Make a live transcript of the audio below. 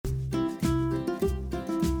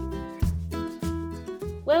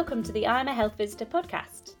Welcome to the I'm a Health Visitor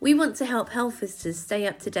podcast. We want to help health visitors stay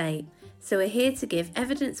up to date, so we're here to give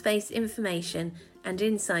evidence-based information and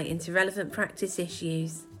insight into relevant practice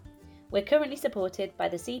issues. We're currently supported by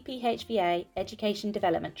the CPHVA Education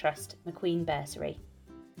Development Trust, McQueen Bursary.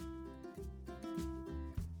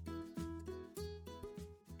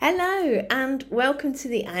 Hello and welcome to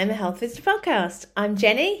the I'm a Health Visitor podcast. I'm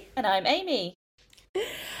Jenny. And I'm Amy.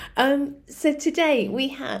 So today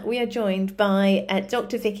we are joined by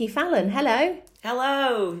Dr. Vicky Fallon. Hello.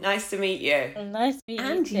 Hello, nice to meet you. Nice to meet you.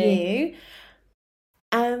 And too. you.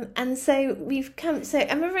 And so we've come. So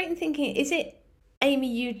am I right in thinking? Is it Amy?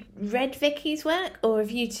 You read Vicky's work, or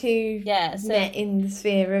have you two met in the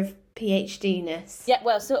sphere of PhD-ness? Yeah,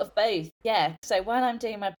 well, sort of both. Yeah. So while I'm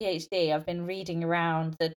doing my PhD, I've been reading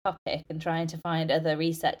around the topic and trying to find other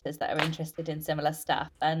researchers that are interested in similar stuff,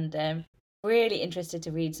 and really interested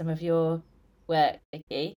to read some of your work,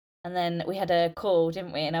 Vicky. And then we had a call,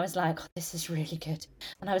 didn't we? And I was like, oh, this is really good.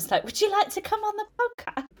 And I was like, would you like to come on the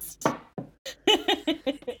podcast?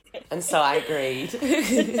 And so I agreed.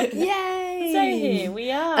 Yay! So here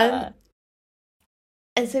we are.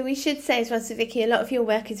 And so we should say as well, so Vicky, a lot of your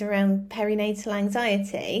work is around perinatal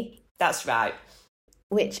anxiety. That's right.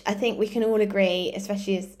 Which I think we can all agree,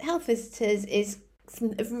 especially as health visitors, is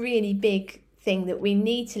a really big thing that we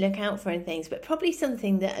need to look out for in things, but probably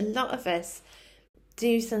something that a lot of us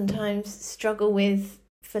do sometimes struggle with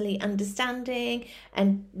fully understanding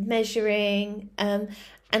and measuring. And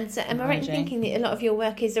so am I right in thinking that a lot of your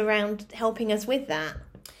work is around helping us with that?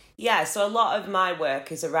 Yeah, so a lot of my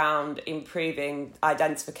work is around improving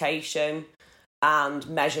identification and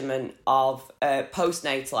measurement of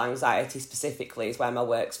postnatal anxiety specifically is where my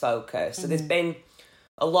work's focused. So there's been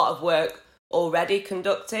a lot of work already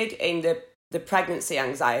conducted in the pregnancy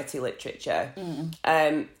anxiety literature.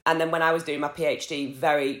 And then when I was doing my PhD,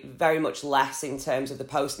 very, very much less in terms of the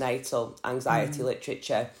postnatal anxiety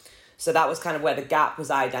literature. So that was kind of where the gap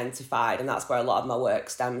was identified, and that's where a lot of my work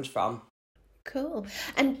stemmed from. Cool.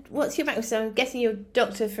 And what's your background? So I'm guessing you're a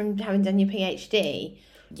doctor from having done your PhD.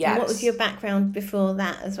 Yes. And what was your background before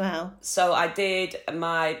that as well? So I did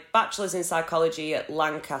my bachelor's in psychology at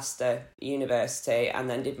Lancaster University and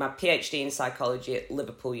then did my PhD in psychology at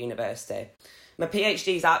Liverpool University. My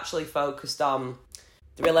PhD is actually focused on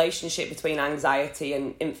the relationship between anxiety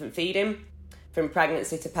and infant feeding from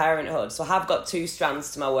pregnancy to parenthood. So I have got two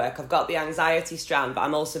strands to my work. I've got the anxiety strand, but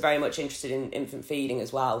I'm also very much interested in infant feeding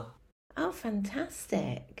as well. Oh,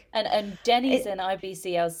 fantastic. And Jenny's an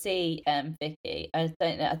IBCLC, Vicky. I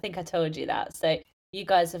don't know. I think I told you that. So you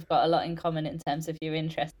guys have got a lot in common in terms of your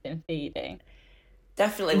interest in feeding.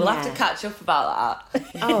 Definitely. We'll have to catch up about that.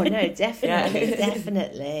 Oh, no, definitely.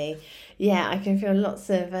 Definitely. Yeah, I can feel lots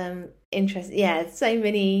of interest. Yeah, so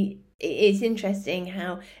many. It's interesting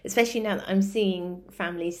how, especially now that I'm seeing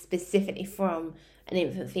families specifically from an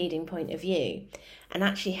infant feeding point of view, and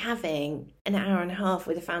actually having an hour and a half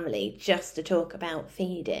with a family just to talk about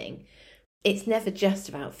feeding. It's never just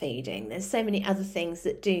about feeding. There's so many other things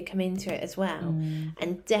that do come into it as well.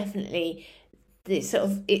 And definitely it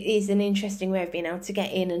is an interesting way of being able to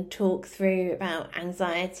get in and talk through about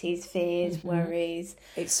anxieties, fears, worries.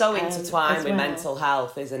 It's so intertwined with mental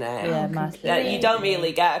health, isn't it? Yeah, massively. You don't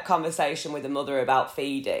really get a conversation with a mother about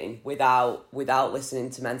feeding without listening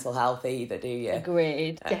to mental health either, do you?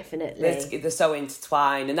 Agreed. Definitely. They're so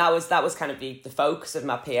intertwined, and that was kind of the focus of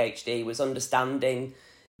my PhD, was understanding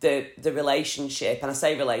the relationship. And I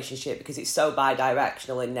say relationship because it's so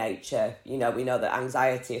bi-directional in nature. You know, we know that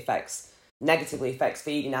anxiety negatively affects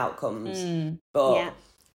feeding outcomes, but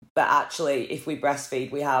actually if we breastfeed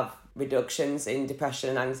we have reductions in depression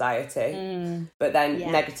and anxiety, but then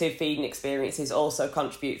negative feeding experiences also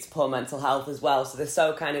contribute to poor mental health as well, so they're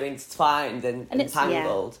so kind of intertwined and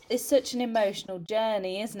entangled. It's such an emotional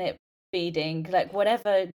journey, isn't it, feeding? Like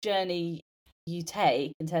whatever journey you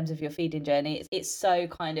take in terms of your feeding journey, it's so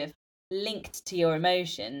kind of linked to your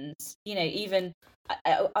emotions. You know, even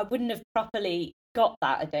I wouldn't have properly got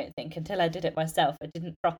that, I don't think, until I did it myself. I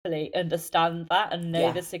didn't properly understand that and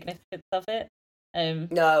know the significance of it.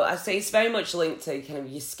 No, I say it's very much linked to kind of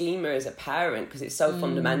your schema as a parent, because it's so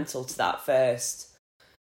fundamental to that first,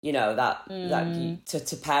 you know,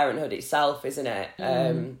 to parenthood itself, isn't it?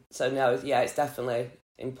 So no, it's definitely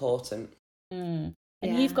important. And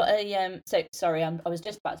you've got a so sorry, I was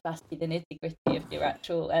just about to ask you the nitty-gritty of your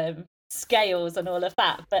actual scales and all of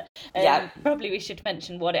that, but probably we should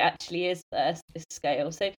mention what it actually is first, this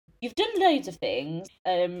scale. So you've done loads of things.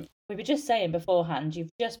 We were just saying beforehand,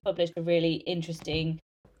 you've just published a really interesting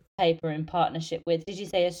paper in partnership with, did you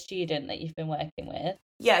say a student that you've been working with?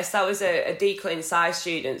 Yes, that was a DClin Sci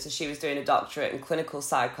student, so she was doing a doctorate in clinical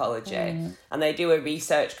psychology, and they do a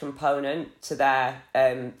research component to their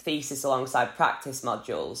thesis alongside practice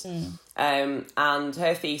modules. And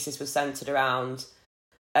her thesis was centred around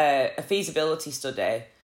a feasibility study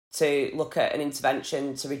to look at an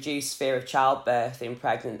intervention to reduce fear of childbirth in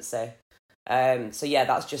pregnancy. So yeah,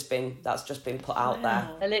 that's just been put out there.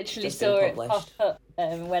 I literally saw it pop up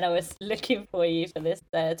when I was looking for you for this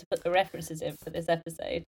to put the references in for this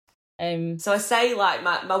episode. So I say, like,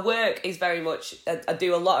 my work is very much, I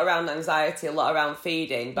do a lot around anxiety, a lot around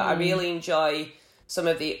feeding, but I really enjoy some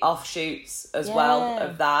of the offshoots as well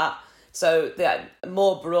of that. So that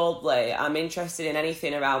more broadly, I'm interested in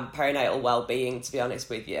anything around perinatal well-being, to be honest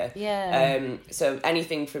with you. So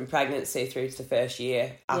anything from pregnancy through to the first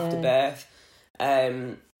year after birth.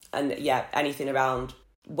 And yeah, anything around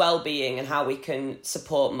well-being and how we can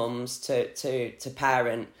support mums to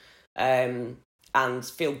parent and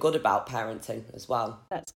feel good about parenting as well.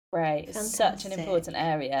 That's great. It's such an important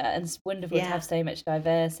area, and it's wonderful to have so much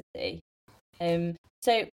diversity. So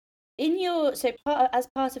as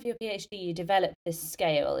part of your PhD, you developed this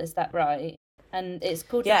scale, is that right? And it's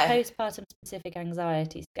called the postpartum specific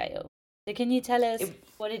anxiety scale. So can you tell us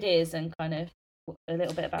what it is and kind of a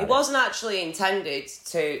little bit about it? It wasn't actually intended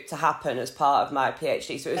to happen as part of my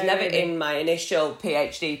PhD, so it was never in my initial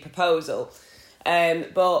PhD proposal.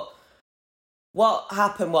 But what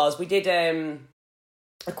happened was we did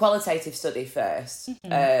a qualitative study first,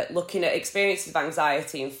 looking at experiences of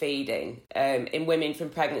anxiety and feeding in women from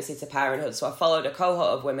pregnancy to parenthood. So I followed a cohort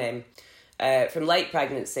of women from late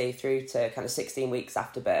pregnancy through to kind of 16 weeks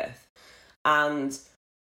after birth. And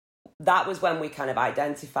that was when we kind of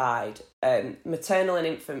identified maternal and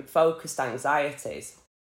infant focused anxieties.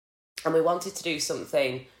 And we wanted to do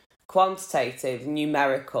something quantitative,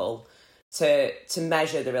 numerical, to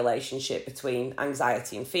measure the relationship between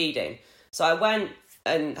anxiety and feeding. So I went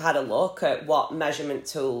and had a look at what measurement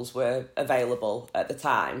tools were available at the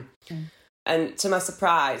time. And to my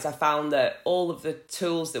surprise, I found that all of the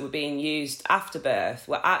tools that were being used after birth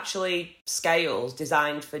were actually scales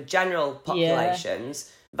designed for general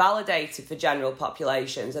populations, validated for general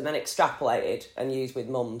populations, and then extrapolated and used with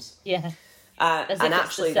mums. And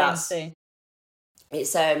actually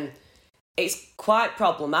it's quite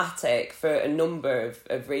problematic for a number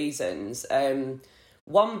of reasons.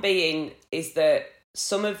 One being is that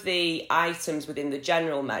some of the items within the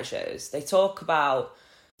general measures, they talk about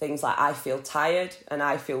things like I feel tired and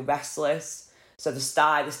I feel restless. So the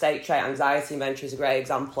STAI, the State Trait Anxiety Inventory, is a great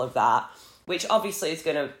example of that, which obviously is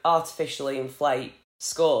going to artificially inflate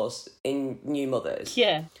scores in new mothers.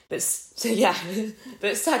 But secondly,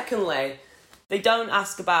 they don't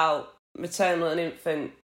ask about maternal and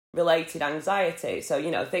infant related anxiety. So,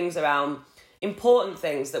 things around important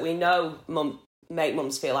things that we know make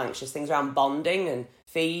mums feel anxious, things around bonding and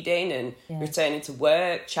feeding and returning to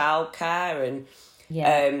work, childcare and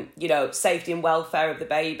safety and welfare of the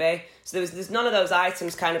baby. So there's none of those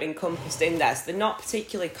items kind of encompassed in there. So they're not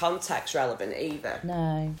particularly context relevant either.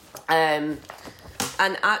 No. And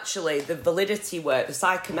actually the validity work, the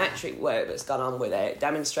psychometric work that's gone on with it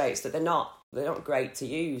demonstrates that they're not great to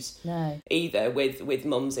use either with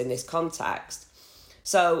mums in this context.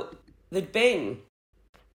 So there'd been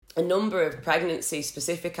a number of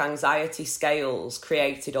pregnancy-specific anxiety scales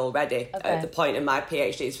created already at the point of my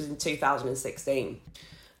PhD. This was in 2016.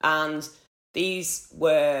 And these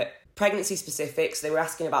were pregnancy-specific, so they were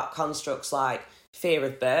asking about constructs like fear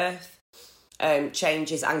of birth,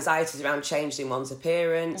 changes, anxieties around changes in one's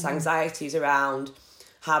appearance, anxieties around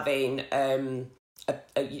having a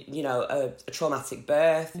traumatic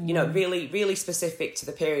birth, really, really specific to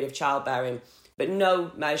the period of childbearing. But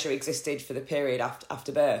no measure existed for the period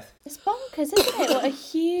after birth. It's bonkers, isn't it? What a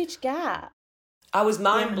huge gap. I was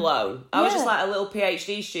mind blown. I was just like a little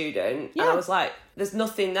PhD student, and I was like, "There's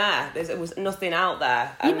nothing there. There was nothing out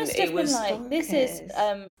there." You must have been like, "This is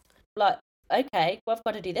okay. Well, I've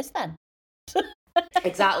got to do this then."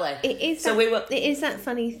 Exactly. It is that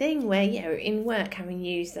funny thing where in work, having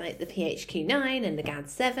used like the PHQ-9 and the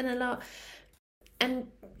GAD-7 a lot, and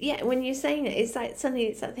when you're saying it, it's like suddenly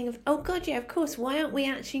it's that thing of, oh God, of course, why aren't we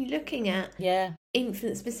actually looking at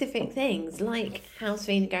infant specific things like how's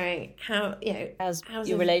feeding going, how's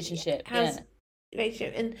your relationship,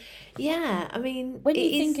 relationship, and I mean, when you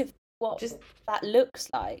think of what that looks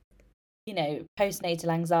like, postnatal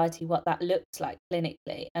anxiety, what that looks like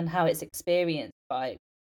clinically and how it's experienced by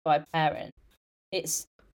parents, it's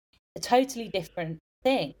a totally different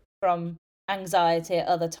thing from anxiety at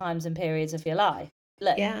other times and periods of your life.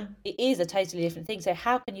 look, Yeah. it is a totally different thing. So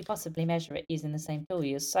how can you possibly measure it using the same tool?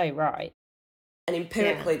 You're so right. And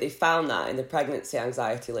empirically, they found that in the pregnancy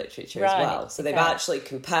anxiety literature as Right, well. So they've okay. actually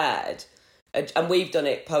compared, and we've done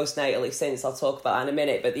it postnatally since, I'll talk about that in a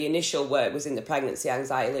minute, but the initial work was in the pregnancy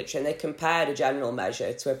anxiety literature, and they compared a general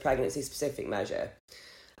measure to a pregnancy-specific measure.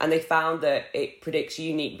 And they found that it predicts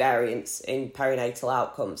unique variance in perinatal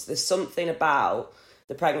outcomes. There's something about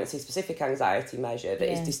the pregnancy-specific anxiety measure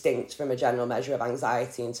that is distinct from a general measure of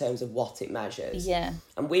anxiety in terms of what it measures. Yeah.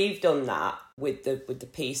 And we've done that with the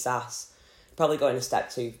PSAS. Probably going a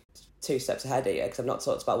step two steps ahead of you because I've not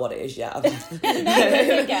talked about what it is yet.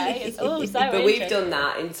 Okay, it's all so But we've done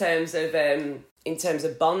that in terms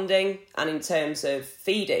of bonding and in terms of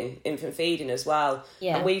feeding, infant feeding as well.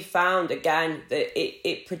 Yeah. And we've found again that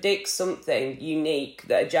it predicts something unique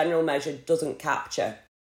that a general measure doesn't capture.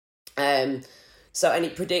 And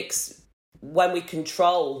it predicts when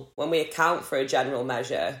we account for a general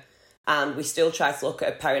measure and we still try to look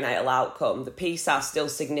at a perinatal outcome, the PSAS still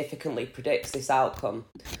significantly predicts this outcome.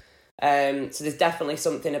 So there's definitely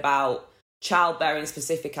something about childbearing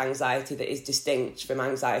specific anxiety that is distinct from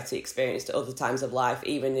anxiety experienced at other times of life,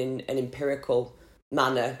 even in an empirical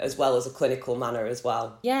manner as well as a clinical manner as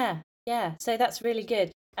well. Yeah. So that's really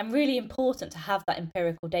good and really important to have that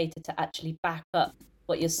empirical data to actually back up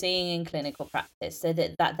what you're seeing in clinical practice, so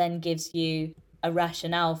that then gives you a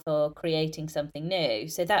rationale for creating something new.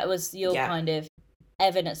 So that was your kind of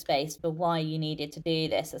evidence base for why you needed to do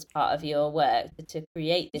this as part of your work, to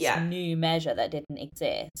create this new measure that didn't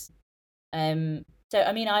exist. So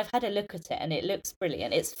I mean, I've had a look at it and it looks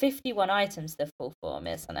brilliant. It's 51 items, the full form,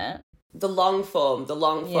 isn't it? The long form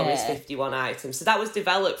is 51 items. So that was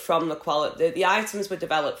developed from the items were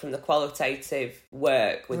developed from the qualitative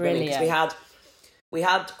work with women, because we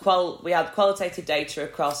had qualitative data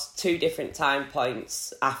across 2 different time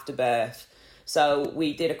points after birth. So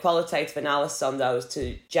we did a qualitative analysis on those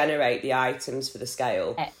to generate the items for the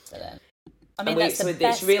scale. Excellent. I mean, that's the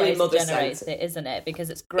best really way to generate it, isn't it? Because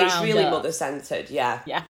it's ground It's really up. mother-centred, yeah.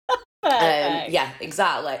 Yeah. Yeah,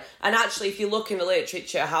 exactly. And actually, if you look in the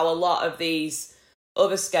literature, how a lot of these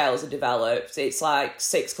other scales are developed, it's like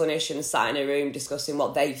 6 clinicians sat in a room discussing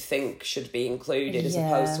what they think should be included, as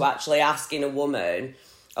opposed to actually asking a woman,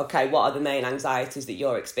 okay, what are the main anxieties that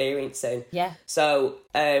you're experiencing? Yeah. So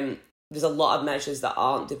there's a lot of measures that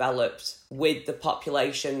aren't developed with the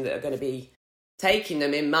population that are going to be taking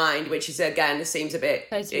them in mind, which is, again, seems a bit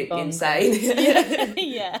insane.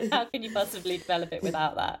 Yeah, how can you possibly develop it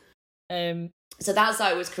without that? So that's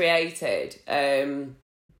how it was created. And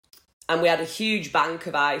we had a huge bank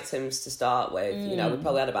of items to start with. You know, we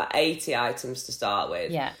probably had about 80 items to start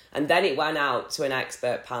with. Yeah. And then it went out to an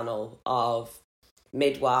expert panel of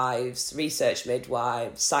midwives, research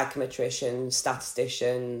midwives, psychometricians,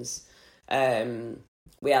 statisticians.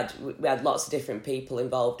 We had lots of different people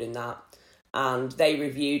involved in that. And they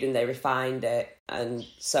reviewed and they refined it. And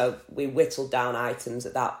so we whittled down items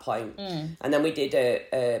at that point. And then we did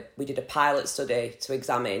a pilot study to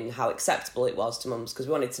examine how acceptable it was to mums, because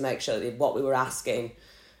we wanted to make sure that what we were asking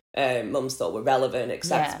mums thought were relevant,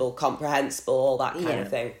 acceptable, comprehensible, all that kind of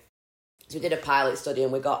thing. So we did a pilot study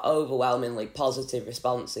and we got overwhelmingly positive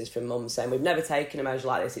responses from mums saying, we've never taken a measure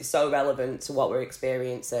like this. It's so relevant to what we're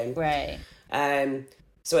experiencing. Right.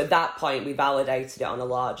 So at that point, we validated it on a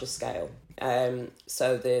larger scale.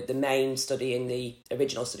 So the main study in the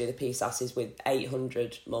original study, the PSAS, is with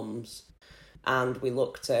 800 mums. And we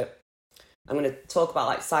looked at, I'm going to talk about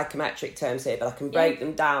like psychometric terms here, but I can break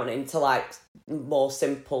them down into like more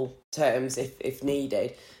simple terms if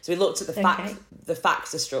needed. So we looked at the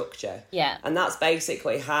factor structure. Yeah. And that's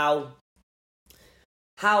basically how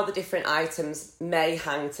the different items may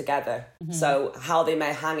hang together. So how they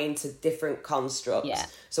may hang into different constructs. Yeah.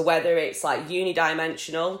 So whether it's like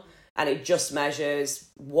unidimensional and it just measures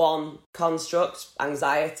one construct,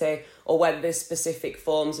 anxiety, or whether there's specific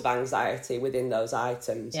forms of anxiety within those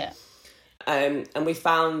items. Yeah. And we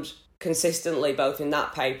found consistently, both in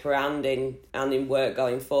that paper and in work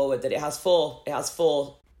going forward, that it has four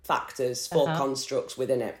factors, four constructs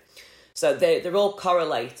within it. So they're all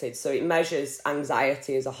correlated. So it measures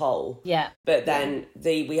anxiety as a whole. Yeah. But then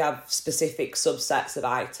we have specific subsets of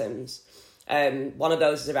items. One of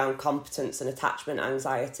those is around competence and attachment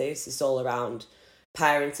anxieties. It's all around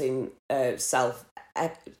parenting,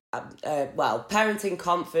 parenting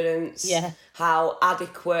confidence, how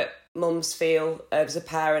adequate mums feel as a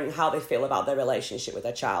parent, how they feel about their relationship with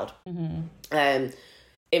their child.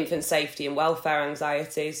 Infant safety and welfare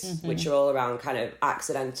anxieties, which are all around kind of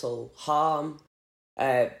accidental harm,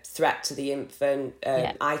 threat to the infant,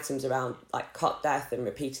 items around like cot death and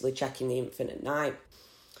repeatedly checking the infant at night.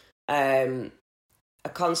 a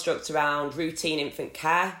construct around routine infant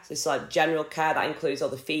care. So it's like general care that includes all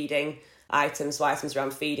the feeding items, so items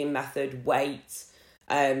around feeding method, weight,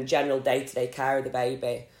 general day-to-day care of the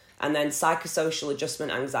baby. And then psychosocial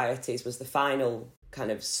adjustment anxieties was the final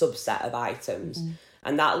kind of subset of items.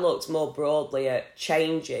 And that looked more broadly at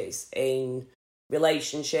changes in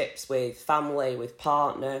relationships with family, with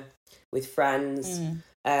partner, with friends,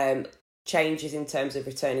 changes in terms of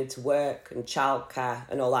returning to work and childcare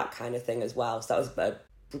and all that kind of thing as well. So that was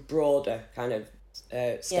a broader kind of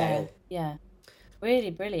scale. Yeah,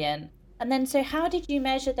 really brilliant. And then, so how did you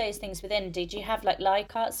measure those things within? Did you have like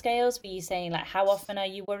Likert scales? Were you saying like, how often are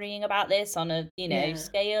you worrying about this on a,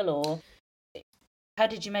 scale, or how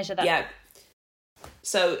did you measure that? Yeah.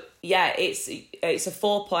 So yeah, it's a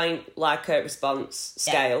 4-point Likert response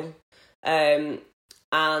scale.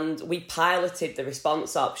 And we piloted the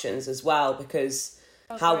response options as well, because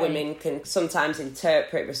how women can sometimes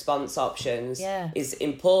interpret response options is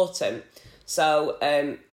important. So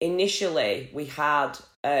initially we had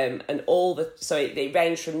it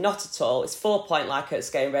ranged from not at all. It's 4-point Likert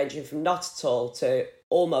scale ranging from not at all to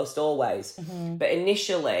almost always. But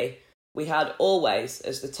initially we had always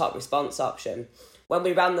as the top response option. When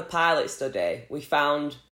we ran the pilot study, we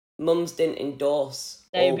found mums didn't endorse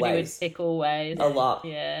Nobody always. would pick always. A lot.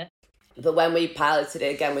 Yeah. But when we piloted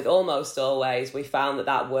it again with almost always, we found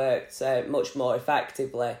that worked much more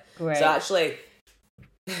effectively. Great. So actually,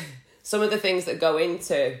 some of the things that go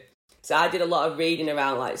into... So I did a lot of reading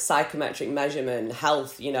around like psychometric measurement,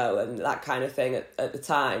 health, and that kind of thing at the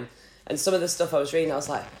time. And some of the stuff I was reading, I was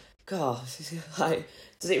like, gosh, like...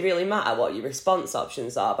 Does it really matter what your response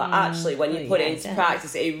options are? But actually, when you put it into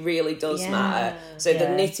practice, it really does matter. So the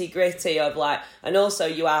nitty gritty of like, and also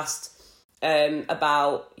you asked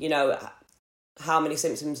about, how many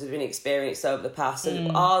symptoms have been experienced over the past.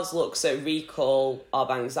 And ours looks at recall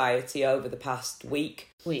of anxiety over the past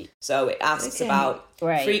week. So it asks about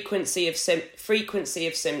frequency of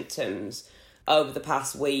symptoms over the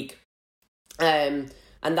past week.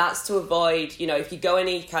 And that's to avoid, if you go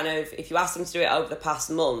if you ask them to do it over the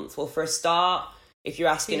past month, well, for a start, if you're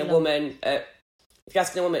asking a woman at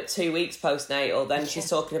 2 weeks postnatal, then she's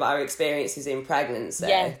talking about her experiences in pregnancy.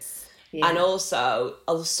 Yes. Yeah. And also,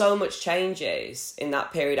 so much changes in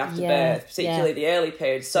that period after birth, particularly the early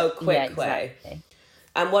period, so quickly. Yeah, exactly.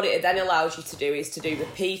 And what it then allows you to do is to do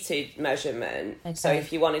repeated measurement. Okay. So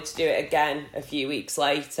if you wanted to do it again a few weeks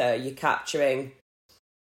later, you're capturing...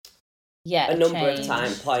 a number of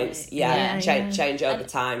time points, change over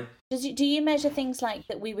time. Do you measure things like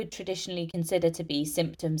that we would traditionally consider to be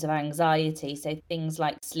symptoms of anxiety? So things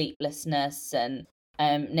like sleeplessness and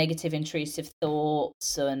negative intrusive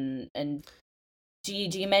thoughts, and do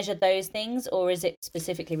you measure those things, or is it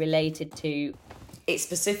specifically related to? It's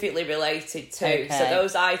specifically related to. So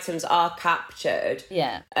those items are captured.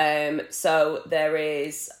 Yeah. So there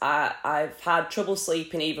is. I've had trouble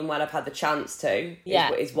sleeping even when I've had the chance to.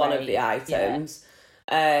 Is one of the items.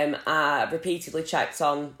 Yeah. I repeatedly checked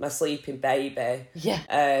on my sleeping baby.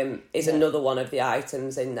 Yeah. Is another one of the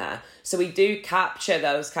items in there. So we do capture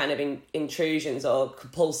those kind of intrusions or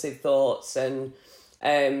compulsive thoughts and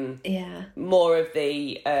more of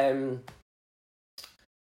the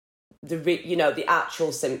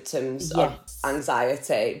actual symptoms of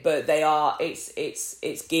anxiety, but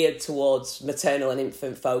it's geared towards maternal and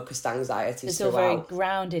infant focused anxieties. It's all very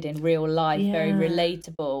grounded in real life, very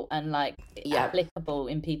relatable and applicable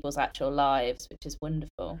in people's actual lives, which is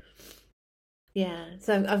wonderful. Yeah,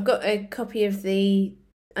 so I've got a copy of I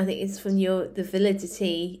think it's from the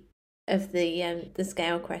validity of the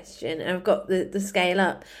scale question, and I've got the scale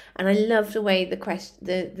up, and I love the way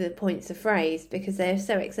the points are phrased, because they're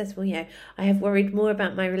so accessible. I have worried more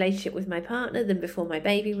about my relationship with my partner than before my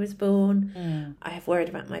baby was born. I have worried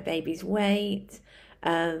about my baby's weight.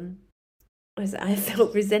 I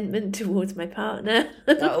felt resentment towards my partner.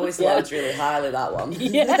 That always loads really highly, that one.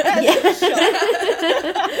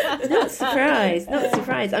 Not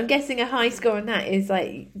surprised. I'm guessing a high score on that is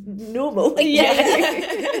like normal.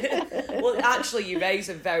 Well, actually, you raise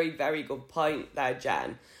a very, very good point there,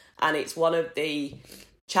 Jen. And it's one of the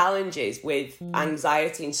challenges with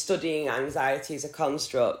anxiety and studying anxiety as a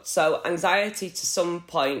construct. So anxiety, to some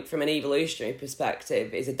point, from an evolutionary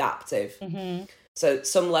perspective, is adaptive. Mm-hmm. So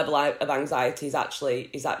some level of anxiety is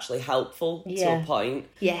actually helpful to a point.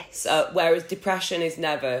 Yes. Whereas depression is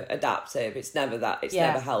never adaptive. It's never that. It's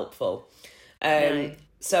never helpful. No.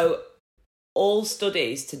 So all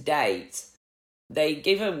studies to date, they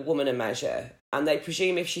give a woman a measure and they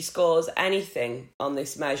presume if she scores anything on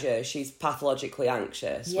this measure, she's pathologically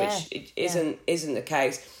anxious, which isn't the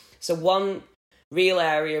case. So one real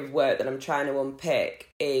area of work that I'm trying to unpick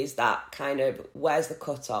is that kind of, where's the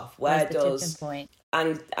cutoff? Where does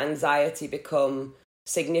anxiety become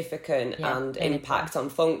significant and impact on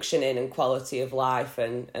functioning and quality of life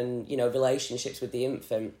and you know, relationships with the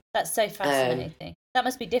infant? That's so fascinating. That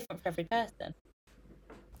must be different for every person.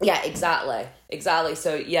 Yeah, exactly.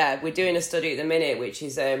 So yeah, we're doing a study at the minute, which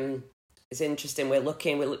is it's interesting. We're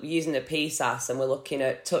using the PSAS and we're looking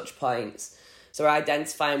at touch points. So we're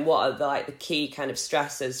identifying what are the key kind of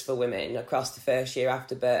stressors for women across the first year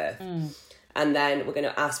after birth. And then we're going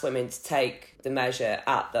to ask women to take the measure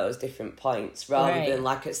at those different points rather than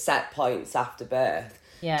like at set points after birth.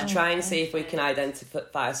 Yeah. To try and see if we can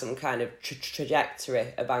identify some kind of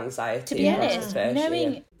trajectory of anxiety. To be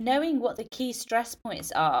honest, knowing what the key stress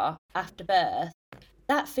points are after birth,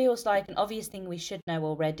 that feels like an obvious thing we should know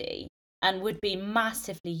already and would be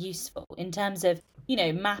massively useful in terms of, you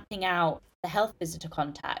know, mapping out the health visitor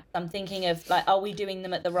contacts. I'm thinking of, like, are we doing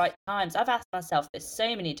them at the right times? I've asked myself this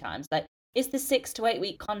so many times, like, is the 6 to 8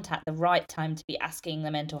 week contact the right time to be asking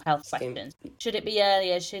the mental health questions? Should it be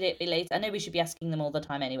earlier? Should it be later? I know we should be asking them all the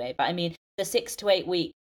time anyway, but I mean, the 6 to 8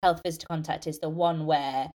 week health visitor contact is the one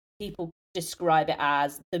where people describe it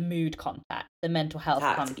as the mood contact, the mental health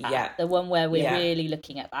contact, the one where we're really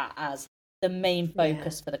looking at that as the main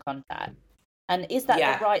focus for the contact. And is that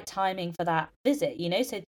the right timing for that visit? You know,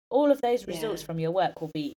 so all of those results from your work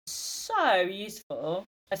will be so useful.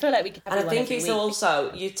 I feel like we could have and I think it's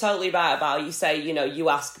also, you're totally right about, you say, you know, you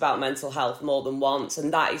ask about mental health more than once,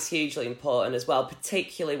 and that is hugely important as well,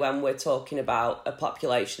 particularly when we're talking about a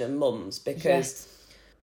population of mums, because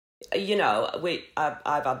you know,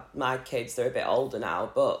 I've had my kids, they're a bit older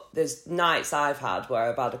now, but there's nights I've had where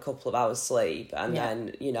I've had a couple of hours sleep and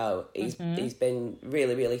then, you know, he's been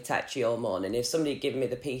really, really tetchy all morning. If somebody had given me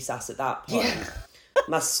the PSAS at that point,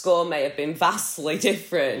 my score may have been vastly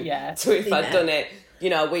different to if I'd done it, you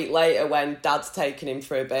know, a week later when Dad's taken him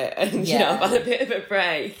for a bit and, you know, I've had a bit of a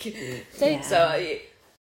break. So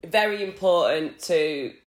very important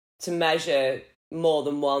to measure more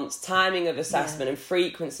than once. Timing of assessment and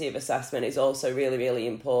frequency of assessment is also really, really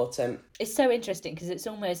important. It's so interesting because it's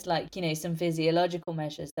almost like, you know, some physiological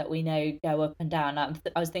measures that we know go up and down.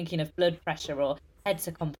 I was thinking of blood pressure or head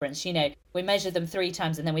circumference. You know, we measure them 3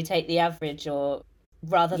 times and then we take the average, or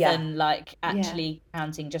rather than like actually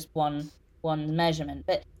counting just one measurement.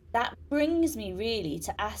 But that brings me really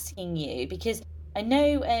to asking you, because I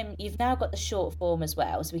know you've now got the short form as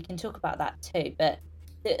well, so we can talk about that too. But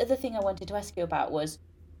the other thing I wanted to ask you about was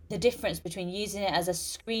the difference between using it as a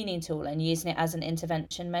screening tool and using it as an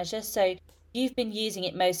intervention measure. So you've been using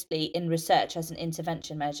it mostly in research as an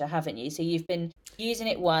intervention measure, haven't you? So you've been using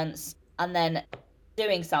it once and then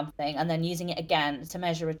doing something and then using it again to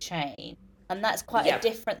measure a change. And that's quite a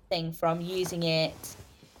different thing from using it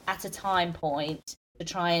at a time point to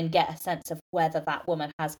try and get a sense of whether that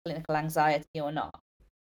woman has clinical anxiety or not.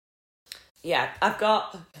 Yeah, I've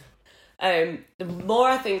got... the more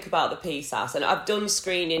I think about the PSAS, and I've done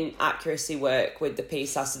screening accuracy work with the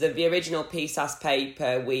PSAS, so the original PSAS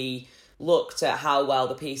paper, we looked at how well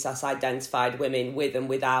the PSAS identified women with and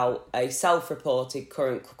without a self-reported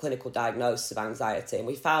current clinical diagnosis of anxiety, and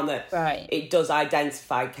we found that it does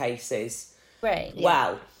identify cases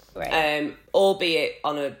well. Albeit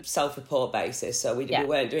on a self-report basis, so we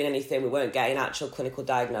weren't doing anything, we weren't getting actual clinical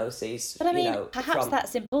diagnoses. But I mean, perhaps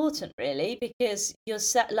that's important, really, because you're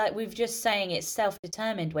like we've just saying it's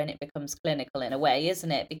self-determined when it becomes clinical in a way,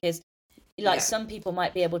 isn't it? Because some people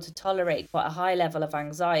might be able to tolerate quite a high level of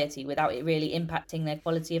anxiety without it really impacting their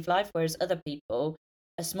quality of life, whereas other people,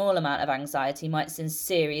 a small amount of anxiety might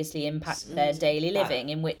seriously impact their daily living,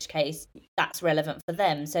 in which case that's relevant for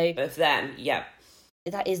them. So for them,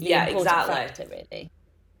 that is the important factor, really.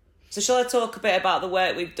 So shall I talk a bit about the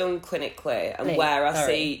work we've done clinically and where I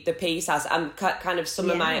see the PSAS and kind of some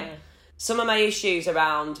of my issues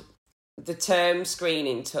around the term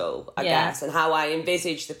screening tool, I guess, and how I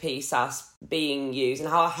envisage the PSAS being used and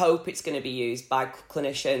how I hope it's going to be used by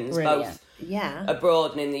clinicians both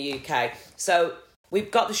abroad and in the UK. So we've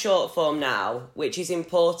got the short form now, which is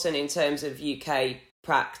important in terms of UK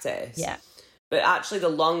practice. Yeah. But actually the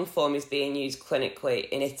long form is being used clinically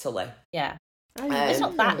in Italy. Yeah. It's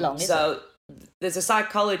not that long, is it? So there's a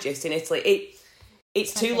psychologist in Italy.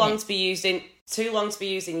 It's too long to be used in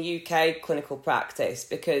UK clinical practice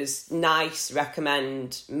because NICE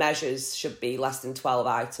recommend measures should be less than 12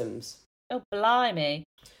 items. Oh, blimey.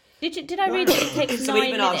 Did I read that it takes 9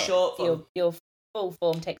 minutes? Our short form. Your full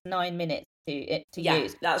form takes 9 minutes to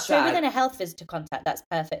use. That's so right. So within a health visitor contact, that's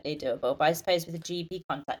perfectly doable. But I suppose with a GP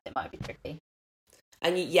contact, it might be tricky.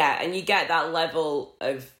 And you get that level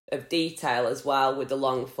of detail as well with the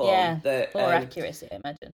long form. Yeah, that, more accuracy, I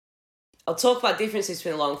imagine. I'll talk about differences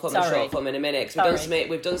between long form and short form in a minute, because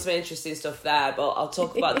we've done some interesting stuff there. But I'll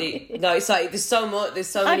talk about no. It's like there's so many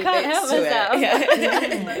bits to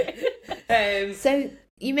it. So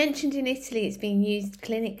you mentioned in Italy it's being used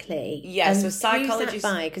clinically. Yes, so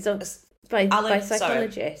psychologists by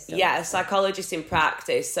psychologists. Yeah, a psychologist in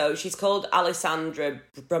practice. So she's called Alessandra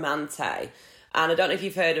Bramante, and I don't know if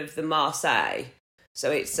you've heard of the Marseille.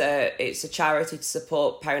 So it's a charity to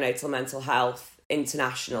support perinatal mental health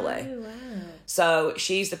internationally. Oh, wow. So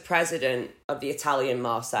she's the president of the Italian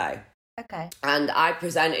Marseille. Okay. And I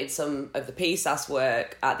presented some of the PSAS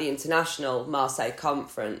work at the International Marseille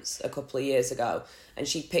Conference a couple of years ago, and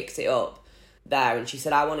she picked it up there and she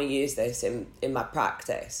said, I want to use this in my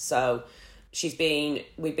practice. So we've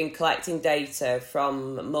been collecting data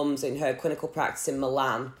from mums in her clinical practice in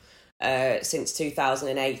Milan since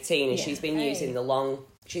 2018, and she's been using the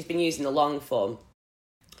long form.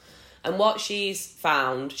 And what she's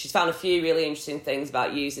found a few really interesting things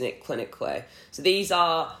about using it clinically. So these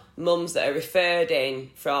are mums that are referred in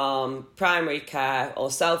from primary care or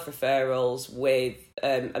self-referrals with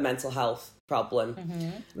a mental health problem.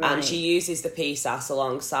 Mm-hmm. And she uses the PSAS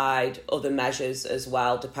alongside other measures as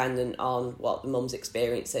well, dependent on what the mum's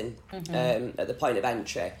experiencing at the point of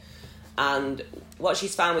entry. And what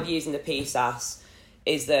she's found with using the PSAS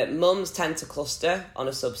is that mums tend to cluster on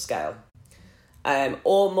a subscale.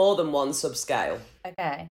 Or more than one subscale.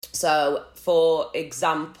 Okay. So, for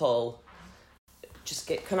example,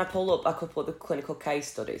 can I pull up a couple of the clinical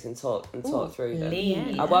case studies and talk through them?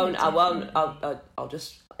 Yeah, I'll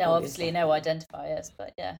just. No, obviously no identifiers,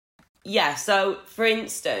 but yeah. Yeah. So, for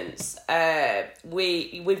instance,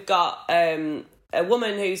 we've got a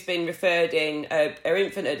woman who's been referred in. Her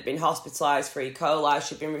infant had been hospitalised for E. coli.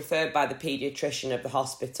 She'd been referred by the paediatrician of the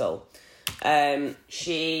hospital.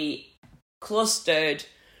 She clustered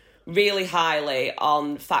really highly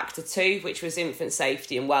on factor 2, which was infant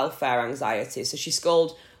safety and welfare anxiety. So she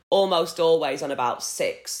scored almost always on about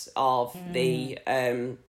 6 of the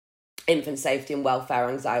infant safety and welfare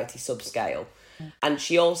anxiety subscale. And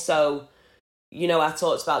she also, I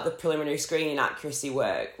talked about the preliminary screening accuracy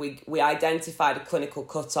work. We identified a clinical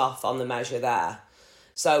cutoff on the measure there.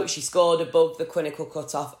 So she scored above the clinical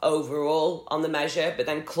cutoff overall on the measure, but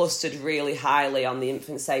then clustered really highly on the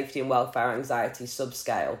infant safety and welfare anxiety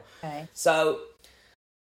subscale. Okay. So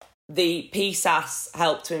the PSAS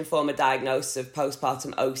helped to inform a diagnosis of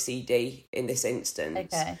postpartum OCD in this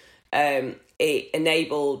instance. Okay. It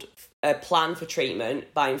enabled a plan for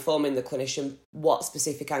treatment by informing the clinician what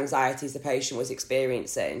specific anxieties the patient was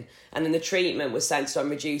experiencing. And then the treatment was centred on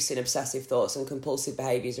reducing obsessive thoughts and compulsive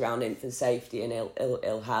behaviours around infant safety and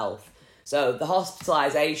ill health. So the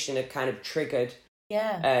hospitalisation had kind of triggered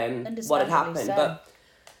what had happened. But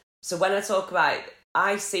so when I talk about it,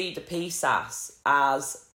 I see the PSAS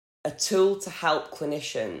as a tool to help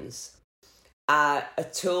clinicians, a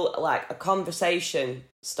tool like a conversation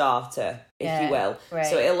starter, if you will. Right.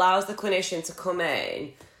 So it allows the clinician to come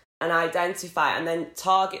in and identify and then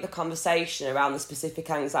target the conversation around the specific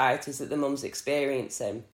anxieties that the mum's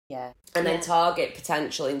experiencing. Yeah. And then target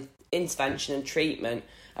potential intervention and treatment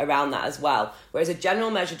around that as well. Whereas a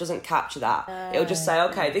general measure doesn't capture that. It'll just say,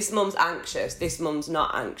 okay, this mum's anxious, this mum's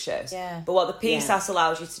not anxious. Yeah. But what the PSAS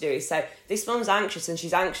allows you to do is say, this mum's anxious and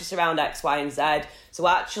she's anxious around X, Y, and Z. So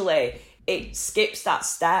actually, it skips that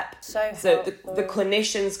step. So the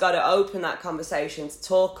clinician's got to open that conversation to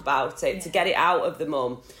talk about it, to get it out of the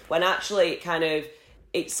mum, when actually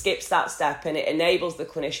it skips that step and it enables the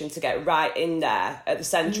clinician to get right in there at the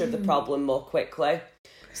centre of the problem more quickly.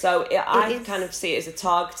 So I kind of see it as a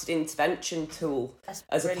targeted intervention tool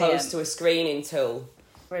as opposed to a screening tool.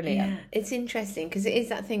 Brilliant. Yeah, it's interesting because it is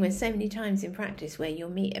that thing where so many times in practice where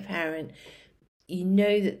you'll meet a parent, you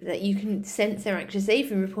know that you can sense they're anxious. They're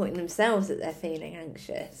even reporting themselves that they're feeling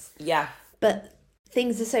anxious. Yeah. But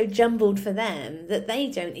things are so jumbled for them that they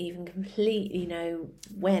don't even completely know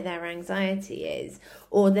where their anxiety is,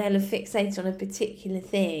 or they'll have fixated on a particular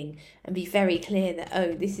thing and be very clear that,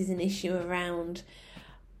 oh, this is an issue around,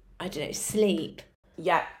 I don't know, sleep.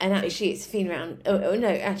 Yeah. And actually it's feeding around,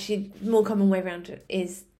 actually the more common way around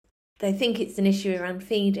is they think it's an issue around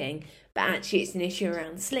feeding, but actually it's an issue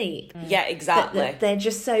around sleep. Yeah, exactly. That they're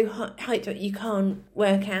just so hyped up you can't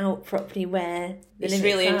work out properly where the it's limits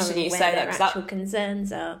really are interesting and you where say their that, actual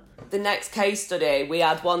concerns are. The next case study, we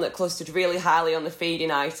had one that clustered really highly on the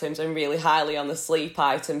feeding items and really highly on the sleep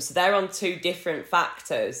items. So they're on 2 different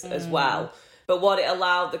factors as well. But what it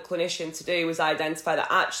allowed the clinician to do was identify that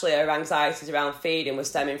actually her anxieties around feeding were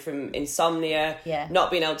stemming from insomnia, not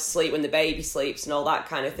being able to sleep when the baby sleeps and all that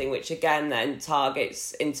kind of thing, which again then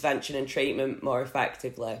targets intervention and treatment more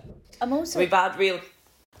effectively. I'm also... We've had real...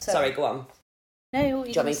 Sorry, go on. No, what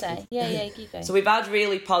you going to say? Yeah, keep going. So we've had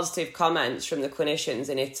really positive comments from the clinicians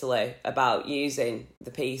in Italy about using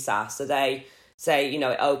the PSAS. So they say, you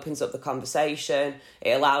know, it opens up the conversation,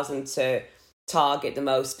 it allows them to target the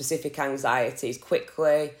most specific anxieties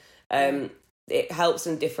quickly. It helps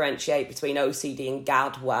them differentiate between OCD and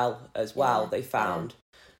GAD as well, they found.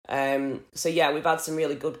 So yeah, we've had some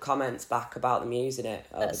really good comments back about them using it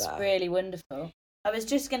over there. That's really wonderful. I was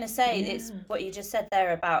just going to say, it's what you just said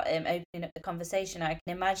there about opening up the conversation. I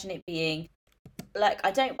can imagine it being like,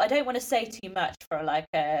 I don't want to say too much for like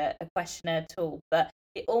a questionnaire tool, but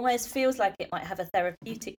it almost feels like it might have a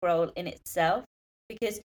therapeutic role in itself,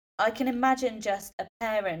 because I can imagine just a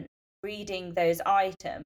parent reading those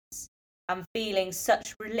items and feeling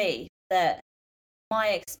such relief that my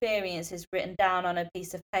experience is written down on a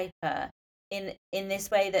piece of paper in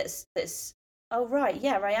this way that's oh right,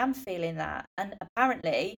 yeah, I am feeling that, and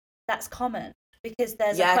apparently that's common because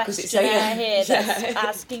there's a questionnaire here that's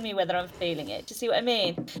asking me whether I'm feeling it. Do you see what I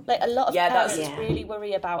mean? Like a lot of parents really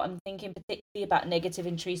worry about, I'm thinking particularly about negative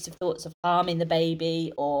intrusive thoughts of harming the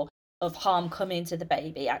baby or of harm coming to the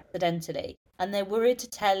baby accidentally, and they're worried to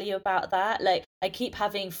tell you about that. Like, I keep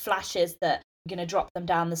having flashes that I'm going to drop them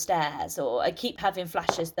down the stairs, or I keep having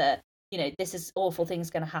flashes that, you know, this is awful thing's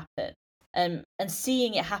going to happen. And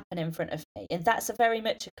seeing it happen in front of me, and that's a very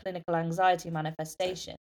much a clinical anxiety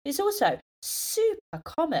manifestation. It's also super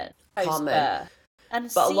common post-birth.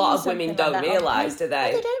 But a lot of women don't realise, do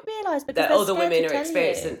they? No, they don't realise because that other women are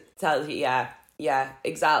experiencing. Tell you, yeah,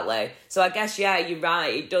 exactly. So I guess you're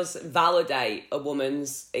right. It does validate a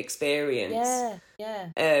woman's experience. Yeah.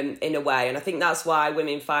 In a way, and I think that's why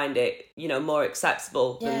women find it, you know, more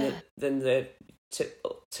acceptable than the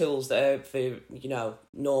tools that are for, you know,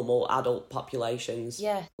 normal adult populations,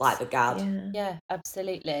 like the GAD. Yeah,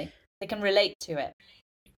 absolutely. They can relate to it.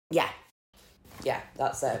 Yeah,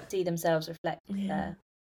 that's it. See themselves reflected there.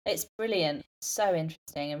 It's brilliant, so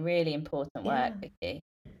interesting, and really important work, Vicky.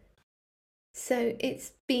 So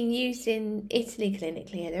it's being used in Italy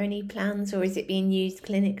clinically. Are there any plans, or is it being used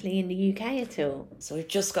clinically in the UK at all? So we've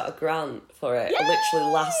just got a grant for it. Yay!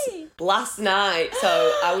 Literally last night. So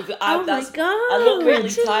I my God! I look really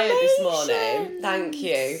tired this morning. Thank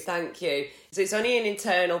you. So it's only an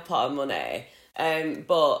internal pot of money,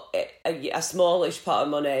 but a smallish pot of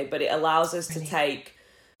money. But it allows us to take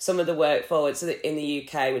some of the work forward in the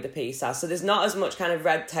UK with the PSAS. So there's not as much kind of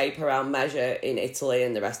red tape around Measure in Italy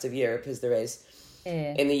and the rest of Europe as there is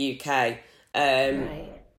in the UK. And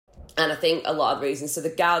I think a lot of the reasons. So the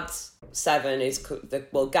GAD-7 is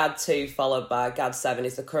GAD-2 followed by GAD-7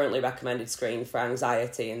 is the currently recommended screen for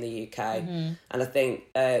anxiety in the UK. And I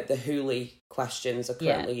think the Hooley questions are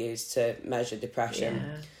currently used to measure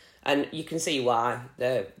depression. And you can see why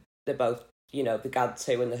they're both, you know, the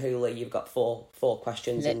GAD-2 and the Hooley, you've got four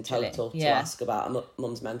questions in total to ask about a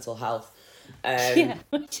mum's mental health.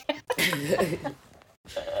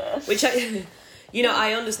 Which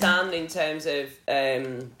I understand in terms of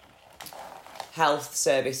health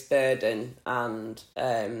service burden, and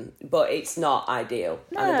but it's not ideal.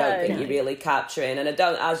 And I don't think you're really capturing, and I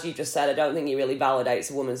don't, as you just said, I don't think it really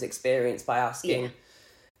validates a woman's experience by asking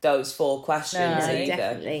those 4 questions either.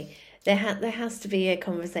 Definitely. There has to be a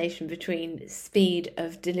conversation between speed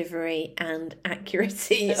of delivery and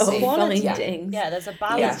accuracy of findings. Yeah, there's a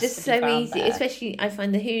balance. It's just so easy, there. Especially I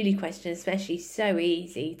find the Hooley question especially so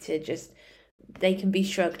easy to just, they can be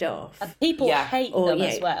shrugged off. And people hate them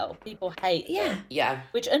as well. People hate them. Yeah.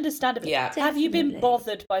 Which understandably. Yeah. Have you been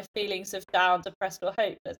bothered by feelings of down, depressed or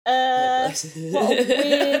hopeless? What a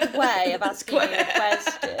weird way of asking you a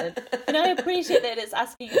question. And I appreciate that it's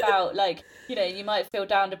asking about, like, you know, you might feel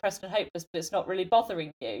down, depressed and hopeless, but it's not really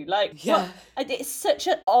bothering you. Like, it's such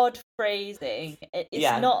an odd phrasing.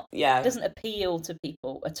 It's not, it doesn't appeal to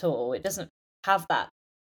people at all. It doesn't have that.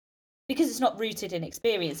 Because it's not rooted in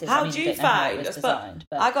experiences. How do you find?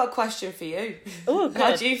 I got a question for you. Oh, good.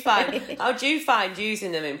 How do you find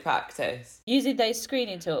using them in practice? Using those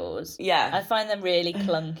screening tools? Yeah. I find them really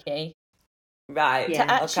clunky. Right. Yeah.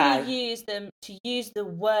 To actually use them, to use the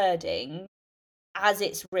wording as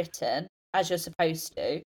it's written, as you're supposed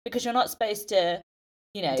to, because you're not supposed to,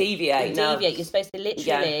 you know, deviate. No. You're supposed to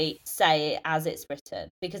literally say it as it's written,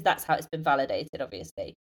 because that's how it's been validated,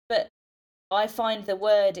 obviously. But I find the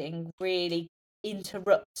wording really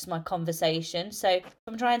interrupts my conversation. So if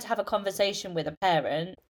I'm trying to have a conversation with a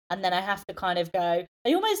parent and then I have to kind of go,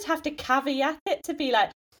 I almost have to caveat it to be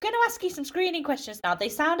like, going to ask you some screening questions now. They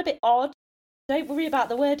sound a bit odd. Don't worry about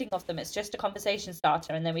the wording of them. It's just a conversation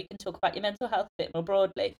starter, and then we can talk about your mental health a bit more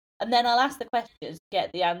broadly. And then I'll ask the questions to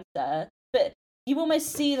get the answer. But you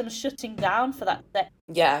almost see them shutting down for that section.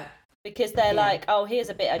 Yeah. Because they're like, oh, here's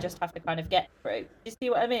a bit I just have to kind of get through. Do you see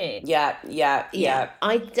what I mean? Yeah.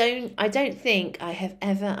 I don't think I have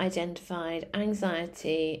ever identified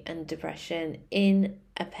anxiety and depression in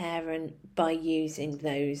a parent by using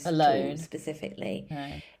those alone tools specifically.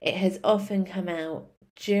 No. It has often come out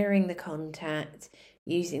during the contact,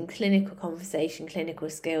 using clinical conversation, clinical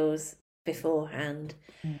skills beforehand.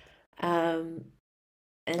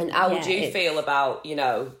 And how would you feel about,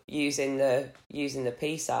 using the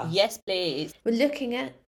PSAS? Yes, please. We're looking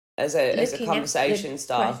at as a conversation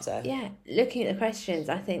starter. Looking at the questions,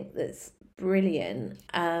 I think that's brilliant.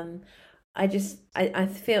 I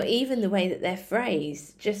feel even the way that they're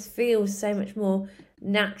phrased just feels so much more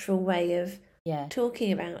natural way of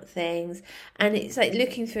talking about things. And it's like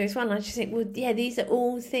looking through as well, and I just think, well, these are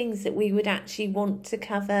all things that we would actually want to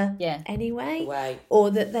cover anyway,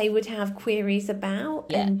 or that they would have queries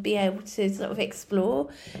about and be able to sort of explore.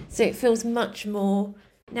 So it feels much more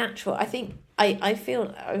natural. I think I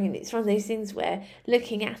feel, it's one of those things where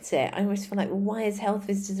looking at it, I always feel like, well, why as health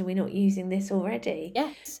visitors are we not using this already?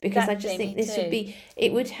 Yes, because I just think this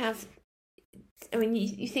would have,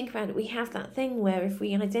 you think about it, we have that thing where if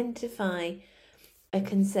we identify a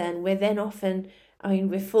concern, we're then often,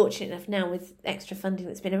 we're fortunate enough now with extra funding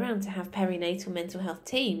that's been around to have perinatal mental health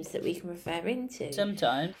teams that we can refer into.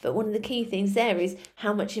 Sometimes. But one of the key things there is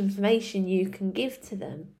how much information you can give to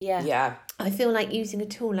them. Yeah. I feel like using a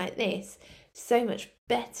tool like this, so much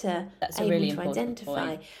better able to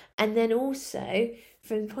identify. Point. And then also,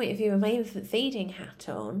 from the point of view of my infant feeding hat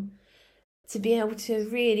on, to be able to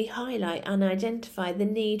really highlight and identify the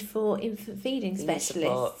need for infant feeding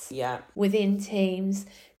specialists within teams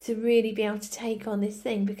to really be able to take on this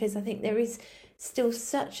thing, because I think there is still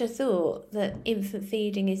such a thought that infant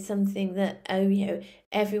feeding is something that,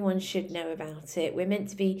 everyone should know about it. We're meant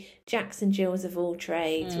to be Jacks and Jills of all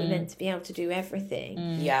trades. We're meant to be able to do everything.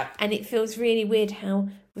 And it feels really weird how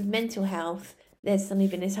with mental health, there's suddenly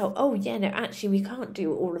been this whole, actually we can't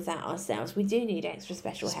do all of that ourselves. We do need extra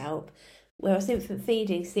special help. Whereas infant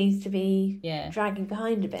feeding seems to be dragging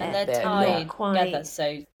behind a bit. And they're tied together.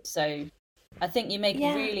 So I think you make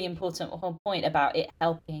a really important point about it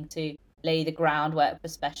helping to lay the groundwork for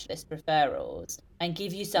specialist referrals and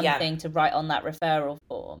give you something to write on that referral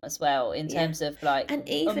form as well in terms of and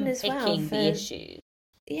even as well for the issues.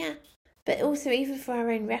 Yeah. But also even for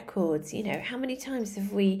our own records, how many times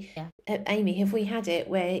have we, Amy, have we had it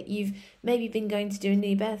where you've maybe been going to do a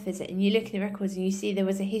new birth visit and you look in the records and you see there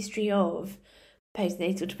was a history of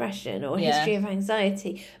postnatal depression or a history of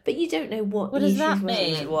anxiety, but you don't know what the does issues that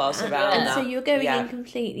mean? Was around and that. so you're going in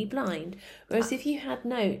completely blind. Whereas if you had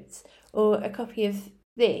notes or a copy of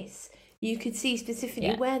this, you could see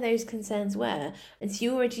specifically where those concerns were. And so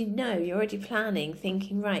you already know, you're already planning,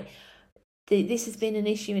 thinking, right, this has been an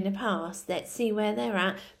issue in the past, let's see where they're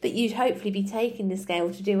at. But you'd hopefully be taking the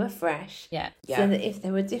scale to do afresh. So that if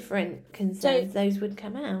there were different concerns, those would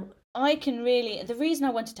come out. The reason I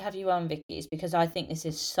wanted to have you on, Vicky, is because I think this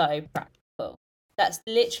is so practical. That's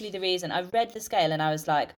literally the reason. I read the scale and I was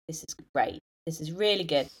like, this is great. This is really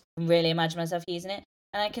good. I can really imagine myself using it.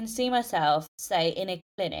 And I can see myself, say, in a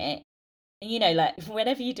clinic, and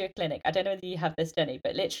whenever you do a clinic, I don't know whether you have this, Jenny,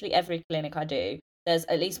 but literally every clinic I do, there's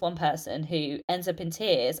at least one person who ends up in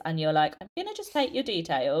tears and you're like, I'm going to just take your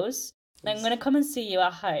details and I'm going to come and see you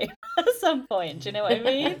at home at some point. Do you know what I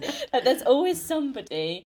mean? There's always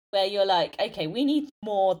somebody where you're like, okay, we need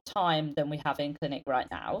more time than we have in clinic right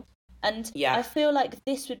now. And I feel like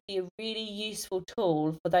this would be a really useful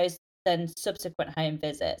tool for those then subsequent home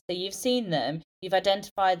visits. So you've seen them, you've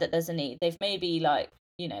identified that there's a need. They've maybe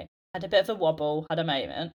had a bit of a wobble, had a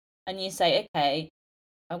moment, and you say, okay,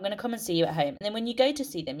 I'm going to come and see you at home. And then when you go to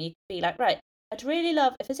see them, you can be like, right, I'd really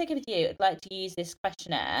love, if it's okay with you, I'd like to use this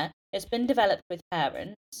questionnaire. It's been developed with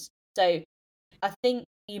parents. So I think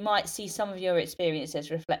you might see some of your experiences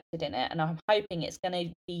reflected in it. And I'm hoping it's going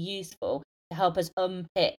to be useful to help us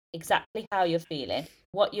unpick exactly how you're feeling,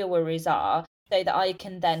 what your worries are, so that I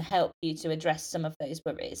can then help you to address some of those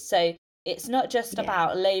worries. So it's not just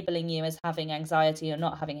about labeling you as having anxiety or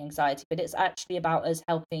not having anxiety, but it's actually about us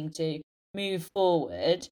helping to move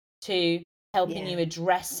forward to helping you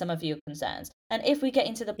address some of your concerns. And if we get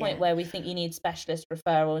into the point where we think you need specialist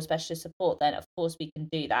referral, specialist support, then of course we can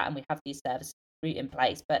do that and we have these services in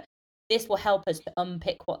place. But this will help us to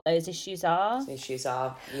unpick what those issues are.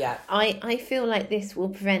 I feel like this will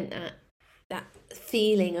prevent that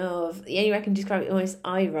feeling of, the only way I can describe it, almost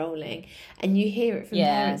eye rolling, and you hear it from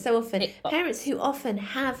parents so often, parents who often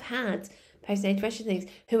have had postnatal depression things,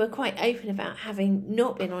 who are quite open about having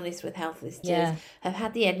not been honest with health visitors, have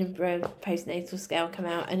had the Edinburgh postnatal scale come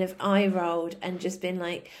out and have eye rolled and just been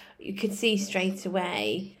like, you could see straight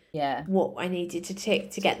away what I needed to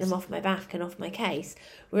tick to get them off my back and off my case.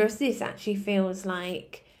 Whereas this actually feels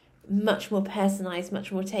like much more personalised,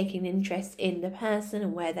 much more taking interest in the person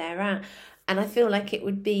and where they're at. And I feel like it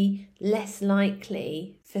would be less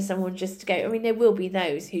likely for someone just to go, I mean, there will be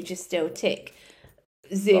those who just still tick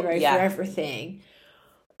 0 for everything.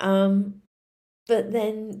 But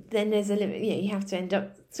then there's a limit, you have to end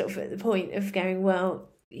up sort of at the point of going, well,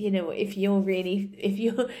 if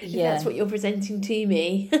that's what you're presenting to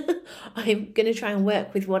me, I'm going to try and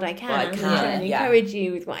work with what I can, try and encourage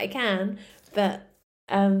you with what I can. But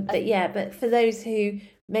for those who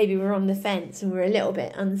maybe were on the fence and were a little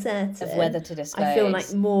bit uncertain of whether to disclose, I feel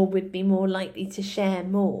like more would be more likely to share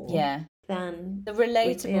more. Than the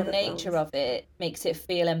relatable nature of it makes it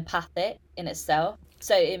feel empathic in itself.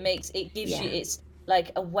 So it gives you, it's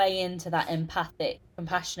like a way into that empathic,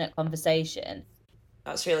 compassionate conversation.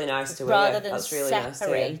 That's really nice to hear. Rather than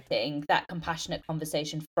separating that compassionate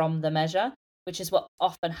conversation from the measure, which is what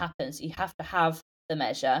often happens. You have to have the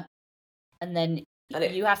measure, and then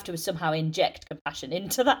you have to somehow inject compassion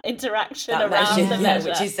into that interaction around the measure.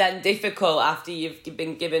 Which is then difficult after you've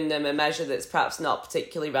been given them a measure that's perhaps not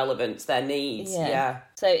particularly relevant to their needs.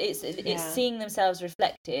 So it's seeing themselves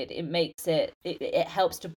reflected. It makes it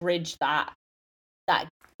helps to bridge that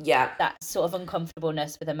sort of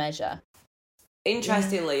uncomfortableness with a measure.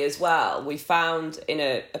 Interestingly as well, we found in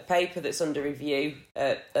a paper that's under review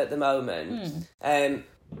at the moment,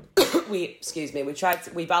 we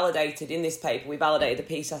validated in this paper, we validated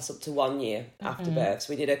the PSAS up to 1 year after birth.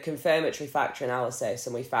 So we did a confirmatory factor analysis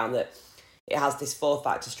and we found that it has this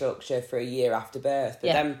 4-factor structure for a year after birth.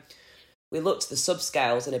 But then we looked at the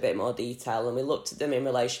subscales in a bit more detail and we looked at them in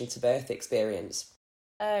relation to birth experience.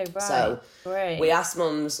 Oh, right. So great. We asked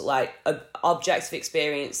mums like objective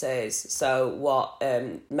experiences, so what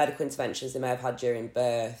medical interventions they may have had during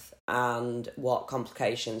birth and what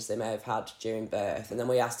complications they may have had during birth. And then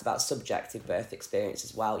we asked about subjective birth experience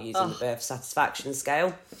as well using the birth satisfaction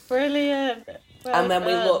scale. Brilliant. And then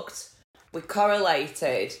we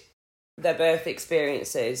correlated their birth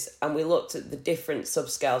experiences and we looked at the different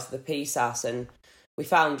subscales of the PSAS and we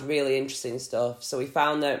found really interesting stuff. So we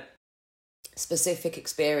found that specific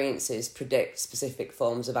experiences predict specific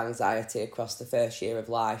forms of anxiety across the first year of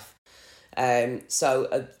life.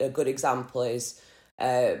 So a good example is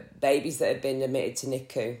babies that have been admitted to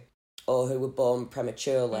NICU or who were born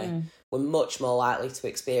prematurely were much more likely to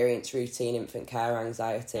experience routine infant care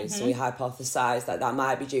anxiety. So we hypothesised that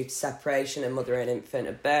might be due to separation of mother and infant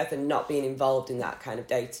at birth and not being involved in that kind of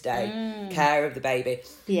day-to-day care of the baby.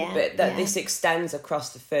 But this extends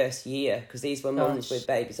across the first year because these were mums with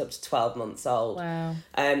babies up to 12 months old. Wow.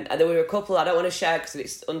 And there were a couple I don't want to share because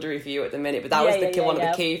it's under review at the minute, but that was one of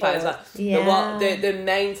the key findings. But the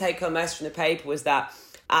main take-home message from the paper was that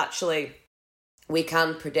actually we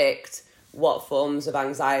can predict what forms of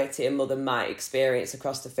anxiety a mother might experience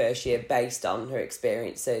across the first year based on her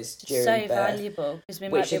experiences during birth. So valuable, because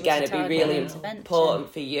which again would be really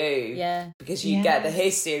important for you, because you get the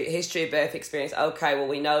history of birth experience. Okay, well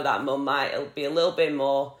we know that mum might be a little bit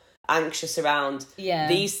more anxious around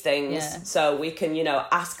these things, so we can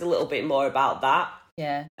ask a little bit more about that.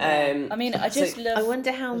 I mean, I just love. I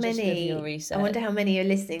wonder how many are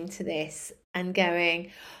listening to this and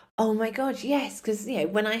going, oh my God, yes, because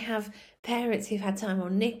when I have parents who've had time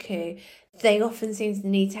on NICU, they often seem to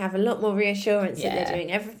need to have a lot more reassurance that they're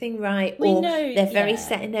doing everything right, they're very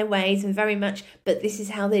set in their ways and very much, but this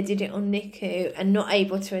is how they did it on NICU and not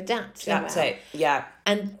able to adapt. That's it,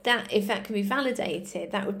 And that, if that can be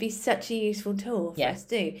validated, that would be such a useful tool for us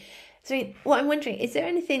to do. So what I'm wondering, is there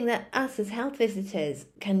anything that us as health visitors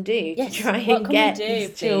can do to try and get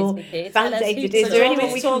this tool validated? Is there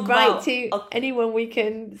anyone we can write to, anyone we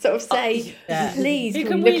can sort of say, please,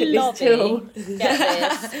 can we look at this tool?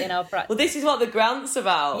 Get this in our practice. Well, this is what the grant's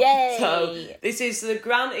about. Yay! So the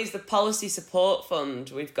grant is the Policy Support Fund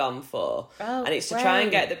we've gone for. And it's to try and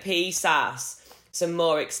get the PSAS some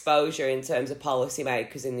more exposure in terms of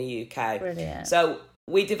policymakers in the UK. Brilliant. So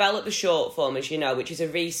we developed the short form, as you know, which is a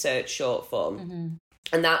research short form.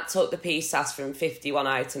 And that took the PSAS from 51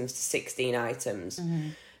 items to 16 items.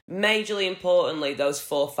 Majorly importantly, those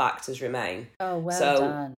 4 factors remain. Oh, well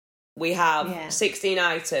done. We have 16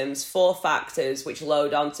 items, 4 factors which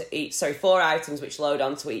load onto 4 items which load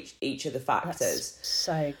onto each of the factors. That's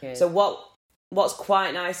so good. So what what's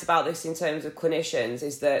quite nice about this in terms of clinicians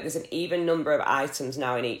is that there's an even number of items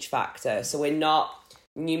now in each factor. So we're not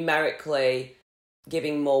numerically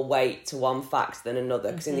giving more weight to one factor than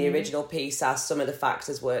another, because in the original PSAS, some of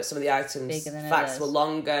the items facts were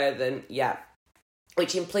longer than,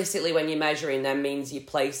 which implicitly when you're measuring them means you're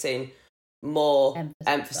placing more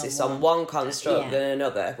emphasis on one construct than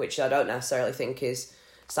another, which I don't necessarily think is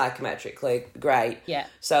psychometrically great. Yeah.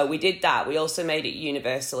 So we did that. We also made it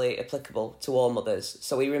universally applicable to all mothers.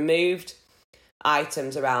 So we removed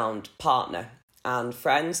items around partner and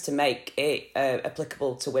friends to make it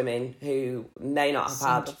applicable to women who may not have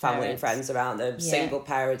had family and friends around them, single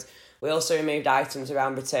parents. We also removed items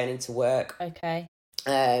around returning to work. Okay.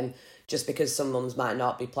 Just because some mums might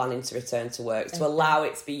not be planning to return to work, to allow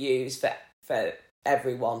it to be used for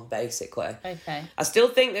everyone, basically. Okay. I still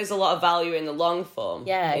think there's a lot of value in the long form.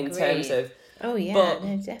 Yeah, in terms of... Oh, yeah, but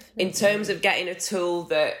no, definitely. in terms of getting a tool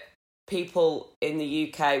that people in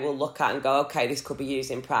the UK will look at and go, okay, this could be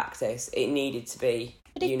used in practice, it needed to be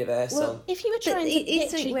universal. Well, if you were trying to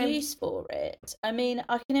picture use for it, I mean,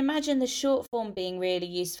 I can imagine the short form being really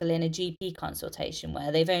useful in a GP consultation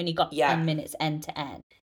where they've only got 10 minutes end to end.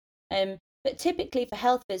 But typically for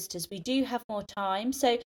health visitors, we do have more time.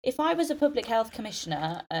 So if I was a public health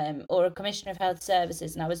commissioner or a commissioner of health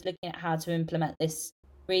services and I was looking at how to implement this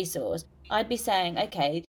resource, I'd be saying,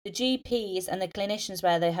 okay, the GPs and the clinicians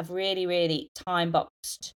where they have really, really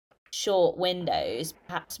time-boxed short windows,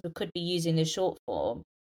 perhaps we could be using the short form.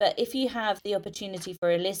 But if you have the opportunity for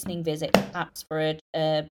a listening visit, perhaps for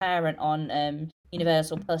a parent on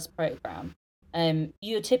Universal Plus programme,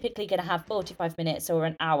 you're typically going to have 45 minutes or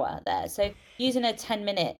an hour there. So using a 10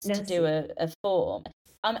 minutes to do a form,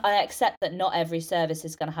 I accept that not every service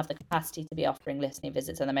is going to have the capacity to be offering listening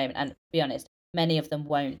visits at the moment. And to be honest, many of them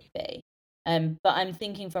won't be. But I'm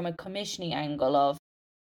thinking from a commissioning angle of,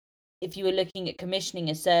 if you were looking at commissioning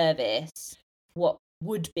a service, what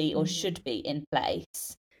would be or should be in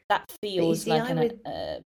place, that feels like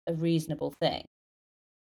a reasonable thing.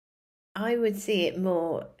 I would see it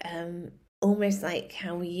more almost like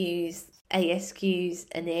how we use ASQs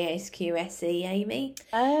and ASQSE, Amy.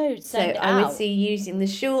 Oh, so I would see using the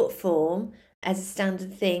short form as a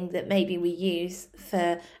standard thing that maybe we use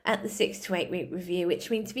for at the 6 to 8 week review, which,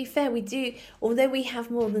 I mean, to be fair, we do, although we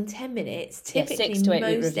have more than 10 minutes, typically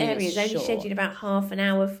most areas only schedule about half an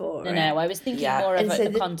hour for it. No, I was thinking more of so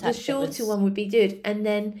a contact. The shorter one would be good. And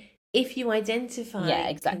then if you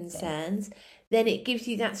identify concerns, then it gives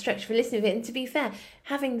you that structure for listening visit. And to be fair,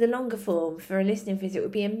 having the longer form for a listening visit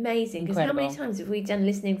would be amazing. Because how many times have we done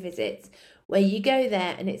listening visits where you go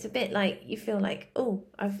there and it's a bit like, you feel like, oh,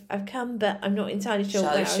 I've come, but I'm not entirely sure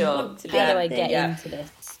where I want to be. How do I get into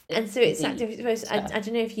this? And so it's that different. I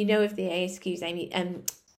don't know if you know of the ASQs,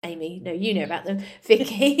 Amy, no, you know about them,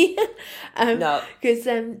 Vicky. No. Because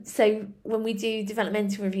so when we do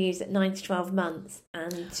developmental reviews at 9 to 12 months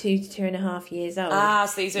and 2 to 2.5 years old.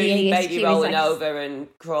 So these are baby rolling over and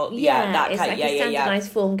crawl. It's like a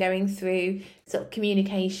standardised form going through sort of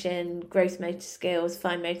communication, gross motor skills,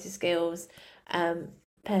 fine motor skills,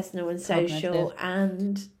 personal and social,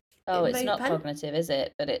 and it's not cognitive, is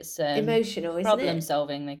it? But it's emotional, isn't problem it?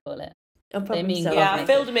 solving, they call it. I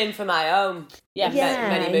filled them in for my own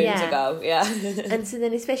many moons ago. And so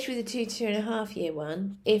then, especially with the 2 to 2.5 year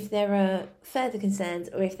one, if there are further concerns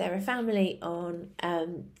or if they're a family on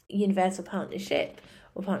Universal Partnership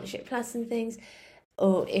or Partnership Plus and things,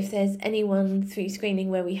 or if there's anyone through screening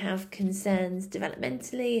where we have concerns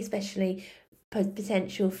developmentally, especially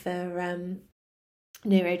potential for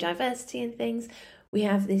neurodiversity and things, we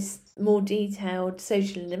have this more detailed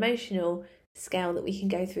social and emotional scale that we can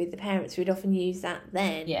go through with the parents. We'd often use that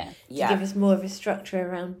then to give us more of a structure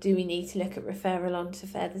around, do we need to look at referral on to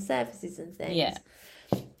further services and things.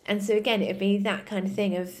 And so again, it would be that kind of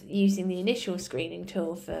thing of using the initial screening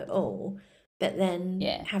tool for all, but then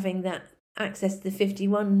having that access to the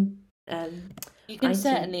 51 you can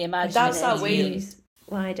certainly imagine that's how we use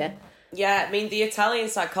wider. Yeah, I mean, the Italian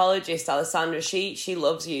psychologist Alessandra, she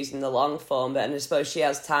loves using the long form, and I suppose she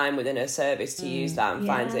has time within her service to use that and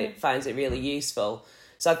finds it really useful.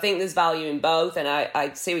 So I think there's value in both, and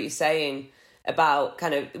I see what you're saying about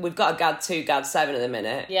kind of, we've got a GAD 2, GAD 7 at the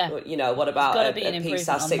minute. Yeah. You know, what about a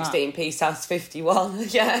PSAS 16, PSAS 51?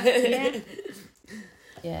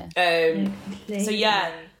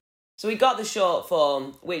 So we got the short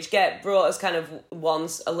form, which brought us kind of one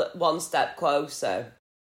step closer.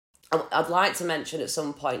 I'd like to mention at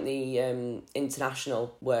some point the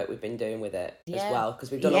international work we've been doing with it as well,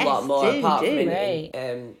 because we've done a lot more apart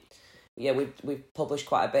from we've published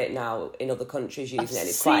quite a bit now in other countries using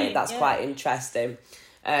it. And quite interesting.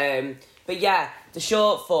 But But yeah, the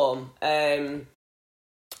short form,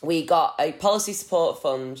 we got a policy support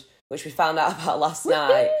fund, which we found out about last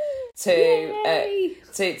night,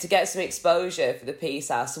 to get some exposure for the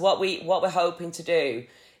PSAS. So what we're hoping to do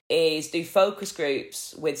is do focus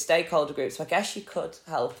groups with stakeholder groups. So I guess you could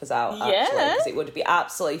help us out, actually, because it would be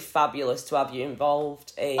absolutely fabulous to have you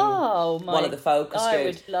involved in one of the focus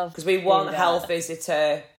groups. Because we want health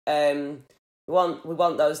visitor, we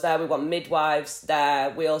want those there. We want midwives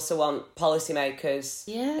there. We also want policymakers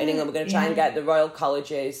in England. We're going to try and get the Royal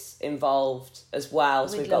Colleges involved as well.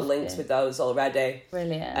 So we've got links with those already.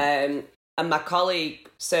 Brilliant. And my colleague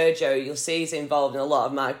Sergio, you'll see, he's involved in a lot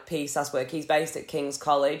of my PSAS work. He's based at King's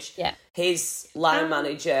College. Yeah. His line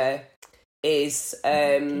manager is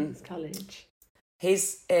King's College.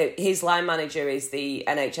 His line manager is the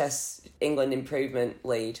NHS England Improvement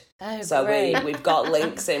Lead. Oh, so great. we've got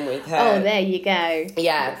links in with her. Oh, there you go.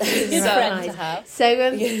 Yeah. Good friend to have.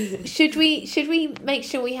 So should we make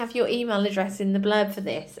sure we have your email address in the blurb for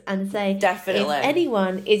this and say Definitely. if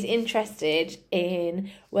anyone is interested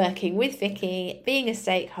in working with Vicky, being a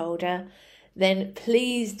stakeholder, then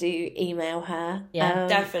please do email her. Yeah,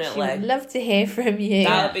 definitely. She would love to hear from you.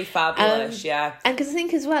 That would be fabulous, yeah. And because I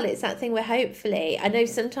think as well, it's that thing where hopefully, I know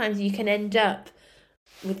sometimes you can end up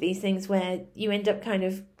with these things where you end up kind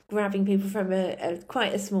of grabbing people from a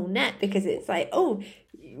quite a small net, because it's like, oh,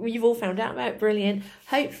 you've all found out about it, brilliant.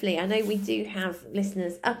 Hopefully, I know we do have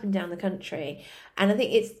listeners up and down the country, and I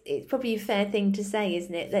think it's probably a fair thing to say,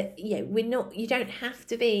 isn't it, that you don't have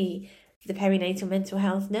to be the perinatal mental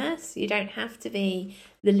health nurse. You don't have to be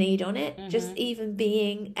the lead on it. Just even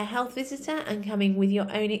being a health visitor and coming with your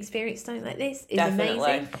own experience, something like this is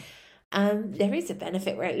amazing. There is a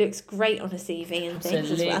benefit where it looks great on a CV and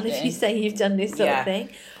things as well, if you say you've done this sort of thing.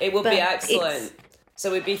 It would be excellent.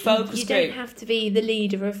 So we'd be focus You group. don't have to be the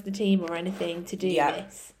leader of the team or anything to do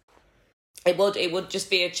this. It would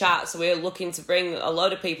just be a chat. So we're looking to bring a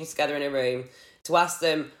load of people together in a room to ask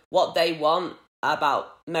them what they want about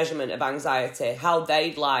measurement of anxiety, how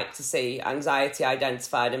they'd like to see anxiety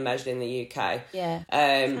identified and measured in the UK. Yeah.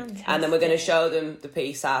 And then we're going to show them the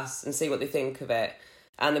PSAS and see what they think of it.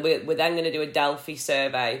 And we're then going to do a Delphi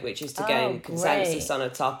survey, which is to gain consensus on a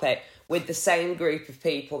topic with the same group of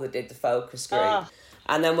people that did the focus group.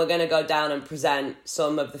 And then we're going to go down and present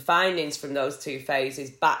some of the findings from those two phases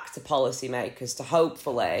back to policymakers to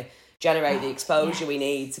hopefully generate the exposure we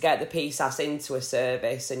need to get the PSAS into a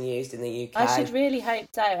service and used in the UK. I should really hope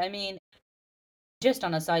so. I mean, just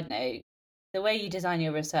on a side note, the way you design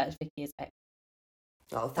your research, Vicky, is excellent.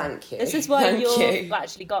 Oh, thank you. This is why you've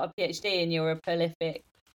actually got a PhD and you're a prolific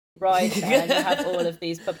writer and you have all of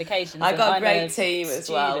these publications. I got a great team as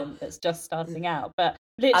well. That's just starting out, but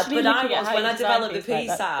literally when I developed the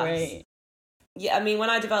PSAS. Yeah, I mean, when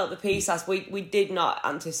I developed the PSAS, we did not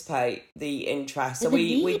anticipate the interest, so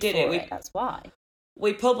we did it. That's why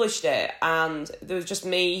we published it, and there was just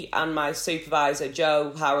me and my supervisor,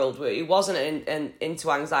 Jo Harold, who wasn't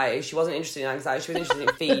into anxiety. She wasn't interested in anxiety. She was interested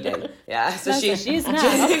in feeding. Yeah, so she is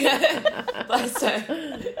now. Bless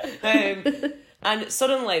her. And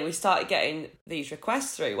suddenly we started getting these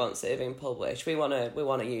requests through once it had been published. We want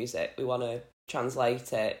to use it. We want to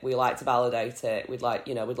translate it. We like to validate it. We'd like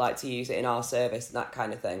to use it in our service and that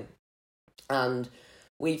kind of thing. And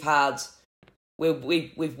we've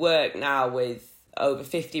worked now with over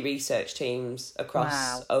 50 research teams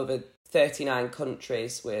across over 39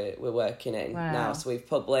 countries we're working in now. So we've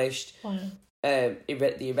published the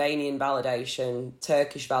Iranian validation,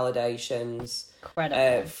 Turkish validations,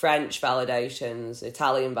 French validations,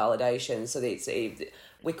 Italian validations. So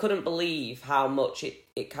we couldn't believe how much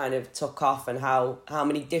it kind of took off, and how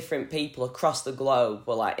many different people across the globe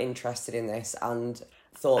were like interested in this and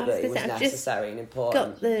thought that it was necessary and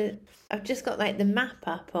important. I've just got like the map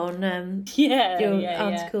up on your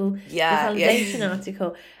article, the validation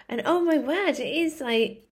article, and oh my word, it is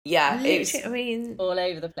like it's all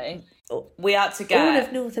over the place. We had to get all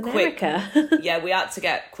of North America. We had to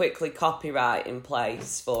get quickly copyright in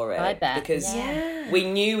place for it. I bet. Because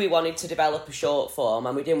we knew we wanted to develop a short form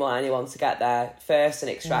and we didn't want anyone to get there first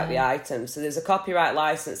and extract the items. So there's a copyright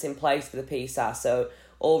license in place for the PSAS. So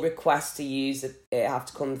all requests to use it have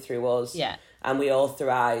to come through us. Yeah. And we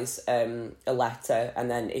authorise a letter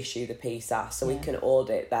and then issue the PSAS, so we can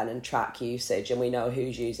audit then and track usage, and we know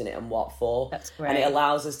who's using it and what for. That's great. And it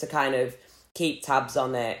allows us to kind of keep tabs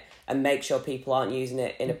on it and make sure people aren't using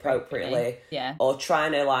it inappropriately or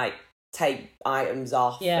trying to like take items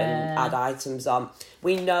off and add items on.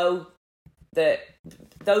 We know that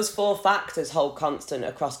those 4 factors hold constant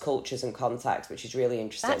across cultures and contexts, which is really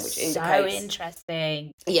interesting. That's which indicates, so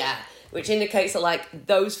interesting. Yeah, which indicates that like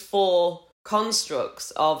those 4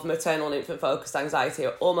 constructs of maternal and infant focused anxiety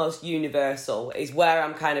are almost universal, is where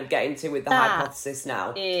I'm kind of getting to with the hypothesis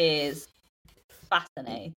now. Is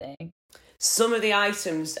fascinating. Some of the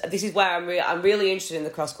items, this is where I'm really interested in the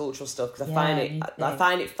cross-cultural stuff, because I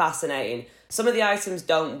find it fascinating. Some of the items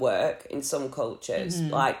don't work in some cultures.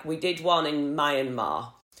 Like, we did one in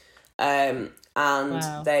Myanmar, and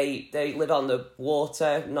they live on the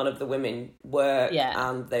water. None of the women work,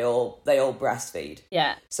 and they all breastfeed.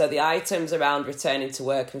 Yeah. So the items around returning to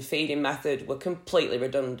work and feeding method were completely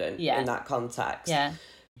redundant in that context. Yeah.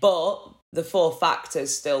 But the 4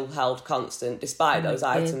 factors still held constant, despite those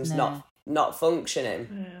items not functioning.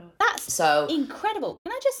 Wow. That's so incredible.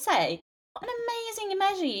 Can I just say, what an amazing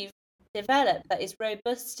measure you've developed that is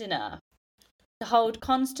robust enough to hold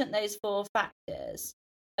constant those 4 factors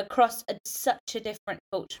across such a different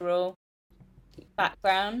cultural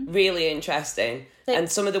background. Really interesting. And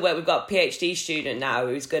some of the work, we've got a PhD student now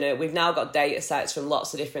we've now got data sets from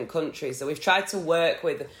lots of different countries. So we've tried to work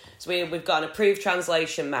with, we've got an approved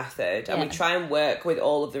translation method, and we try and work with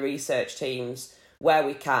all of the research teams where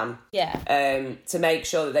we can, to make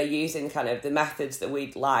sure that they're using kind of the methods that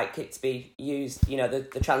we'd like it to be used,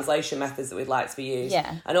 the translation methods that we'd like to be used,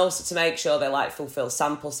 and also to make sure they fulfill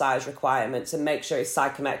sample size requirements and make sure it's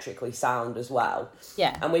psychometrically sound as well.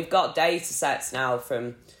 And we've got data sets now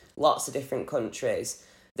from lots of different countries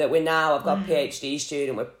that I've got a PhD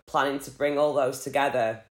student, we're planning to bring all those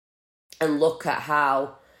together and look at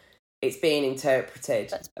how it's being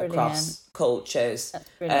interpreted across cultures. That's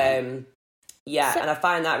brilliant. And I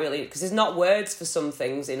find that really, because there's not words for some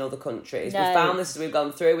things in other countries. We found this as we've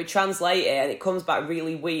gone through. We translate it and it comes back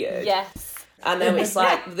really weird. Yes. And then it's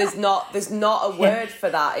like there's not a word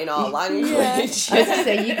for that in our language. I was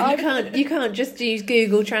say you can't just use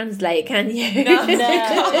Google Translate, can you? No.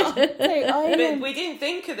 So but we didn't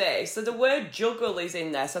think of this. So the word juggle is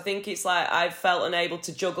in there. So I think it's like I've felt unable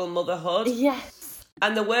to juggle motherhood. Yes.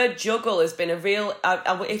 And the word juggle has been a real...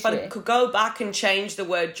 if I could go back and change the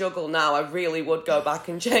word juggle now, I really would go back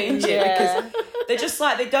and change it. Because they're just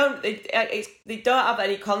like, they don't have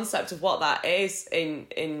any concept of what that is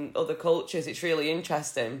in other cultures. It's really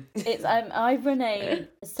interesting. It's I run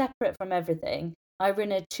separate from everything, I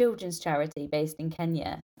run a children's charity based in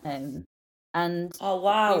Kenya. And oh,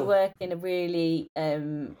 wow. we work in a really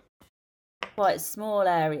quite small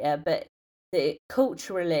area, but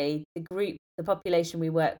culturally, the population we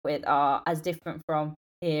work with are as different from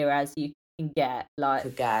here as you can get.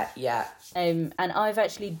 And I've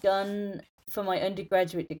actually done, for my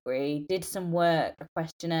undergraduate degree, did some work, a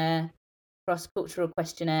cross-cultural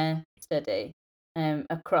questionnaire study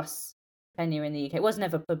across Kenya in the UK. It was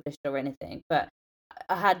never published or anything, but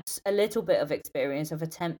I had a little bit of experience of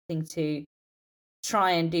attempting to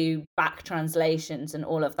try and do back translations and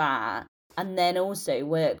all of that, and then also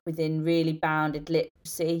work within really bounded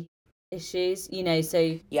literacy issues,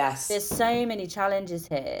 so there's so many challenges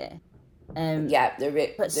here. There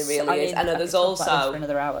really is. I know there's also for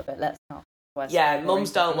another hour, but let's not.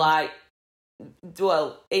 Mums don't like.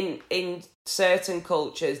 Well, in certain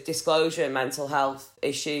cultures, disclosure of mental health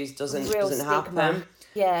issues doesn't happen.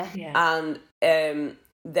 And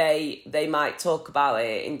they might talk about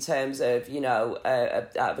it in terms of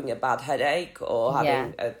having a bad headache or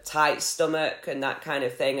having a tight stomach and that kind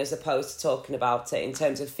of thing, as opposed to talking about it in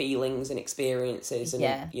terms of feelings and experiences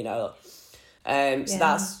and so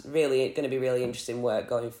that's really going to be really interesting work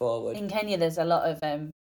going forward. In Kenya there's a lot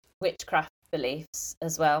of witchcraft beliefs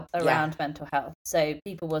as well around mental health, so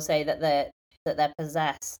people will say that they're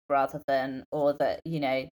possessed rather than, or that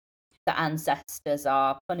the ancestors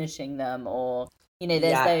are punishing them, or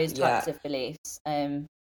there's those types of beliefs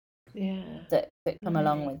that come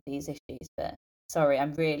along with these issues. But sorry,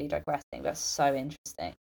 I'm really digressing. That's so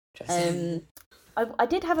interesting. I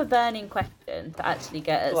did have a burning question to actually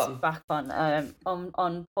get us back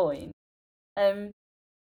on point.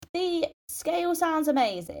 The scale sounds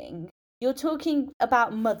amazing. You're talking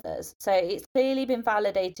about mothers, so it's clearly been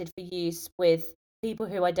validated for use with people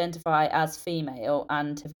who identify as female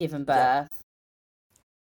and have given birth.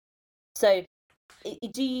 So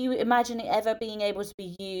do you imagine it ever being able to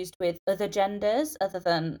be used with other genders other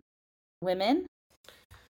than women?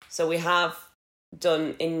 So we have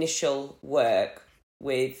done initial work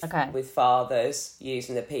with fathers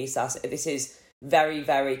using the PSAS. This is very,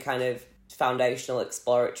 very kind of foundational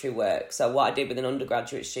exploratory work. So what I did with an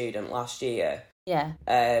undergraduate student last year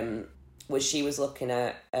was she was looking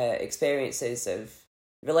at experiences of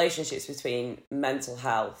relationships between mental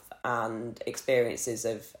health and experiences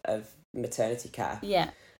of maternity care.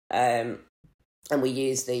 And we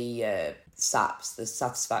use the SAPS, the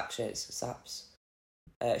SAPS.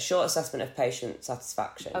 short assessment of patient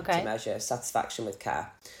satisfaction to measure satisfaction with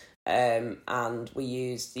care. And we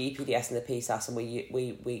used the EPDS and the PSAS, and we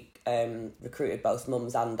recruited both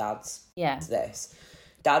mums and dads to this.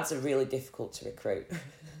 Dads are really difficult to recruit.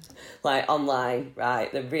 Like online,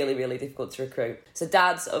 right? They're really, really difficult to recruit. So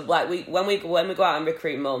dads, like when we go out and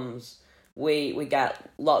recruit mums, we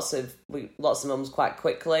get lots of mums quite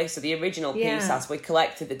quickly. So the original PSAS, we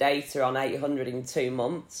collected the data on 800 in 2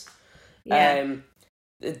 months. Yeah.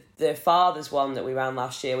 The fathers one that we ran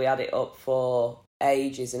last year, we had it up for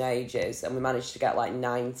ages and ages, and we managed to get like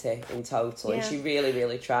 90 in total. And she really,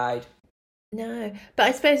 really tried. No, but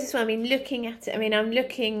I suppose as well, I mean, looking at it, I mean, I'm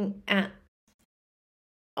looking at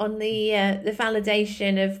on the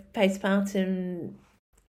validation of postpartum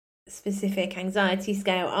specific anxiety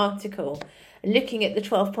scale article, and looking at the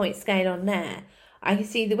 12-point scale on there, I can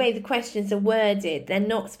see the way the questions are worded, they're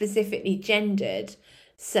not specifically gendered.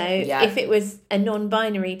 So if it was a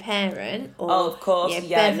non-binary parent or of course,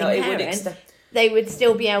 parent, they would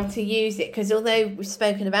still be able to use it, because although we've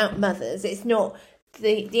spoken about mothers, it's not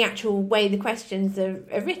the actual way the questions are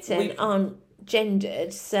written aren't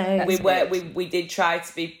gendered. So we did try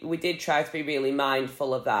to be really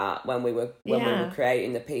mindful of that when we were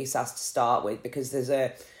creating the PSAS to start with, because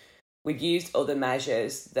we've used other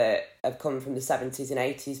measures that have come from the 70s and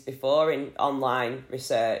 80s before in online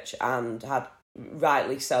research, and had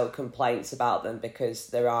rightly so complaints about them because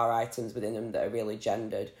there are items within them that are really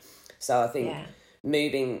gendered. So I think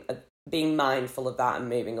being mindful of that and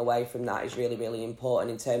moving away from that is really, really important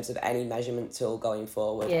in terms of any measurement tool going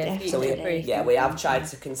forward. So we have tried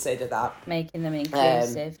to consider that, making them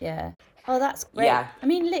inclusive. Oh, that's great. I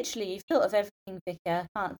mean, literally, you've thought of everything, Vicky. I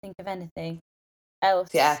can't think of anything else.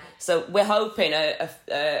 So we're hoping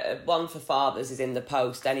a one for fathers is in the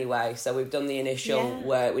post anyway. So we've done the initial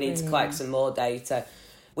work. We need to collect some more data.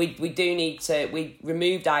 We do need to. We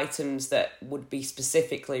removed items that would be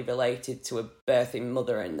specifically related to a birthing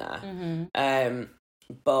mother in there, and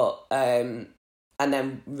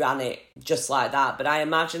then ran it just like that. But I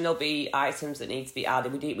imagine there'll be items that need to be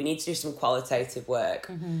added. We need to do some qualitative work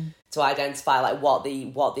to identify like what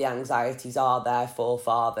the anxieties are there for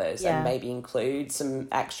fathers, and maybe include some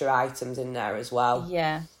extra items in there as well.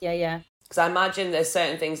 Because I imagine there's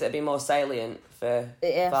certain things that'd be more salient for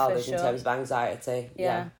fathers in terms of anxiety.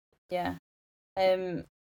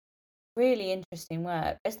 Really interesting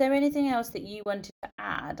work. Is there anything else that you wanted to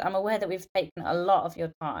add? I'm aware that we've taken a lot of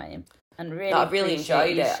your time, and I've really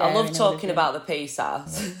enjoyed it. I love talking about the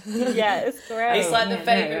PSAS. Yeah, it's great. It's like the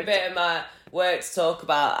favourite bit of my work to talk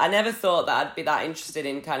about. I never thought that I'd be that interested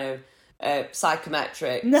in kind of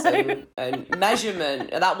psychometrics and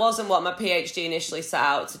measurement. That wasn't what my PhD initially set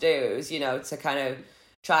out to do. It was, to kind of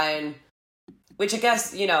try and, which I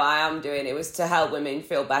guess, I am doing. It was to help women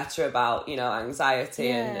feel better about, anxiety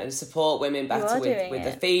and support women better with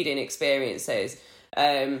the feeding experiences.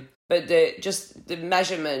 But the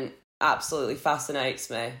measurement absolutely fascinates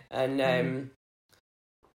me, and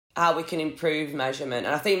how we can improve measurement.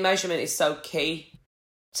 And I think measurement is so key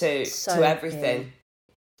to everything. Key.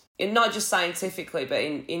 And not just scientifically, but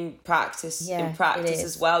in practice. In practice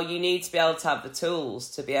as well, you need to be able to have the tools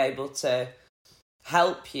to be able to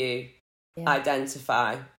help you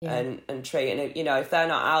identify and treat. And if they're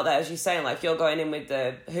not out there, as you're saying, like if you're going in with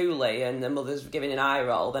the hoolie and the mother's giving an eye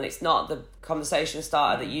roll, then it's not the conversation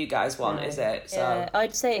starter that you guys want, is it? So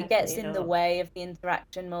I'd say it gets in the way of the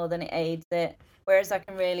interaction more than it aids it. Whereas I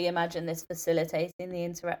can really imagine this facilitating the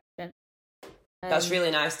interaction. That's really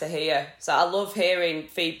nice to hear. So I love hearing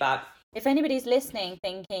feedback. If anybody's listening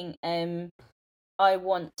thinking, I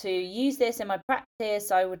want to use this in my practice,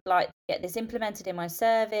 I would like to get this implemented in my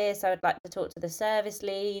service, I would like to talk to the service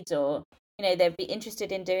leads, or, they'd be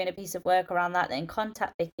interested in doing a piece of work around that, then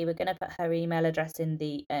contact Vicky. We're going to put her email address in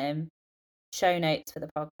the show notes for the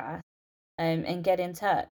podcast. And get in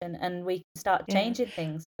touch, and we can start changing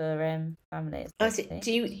things for families.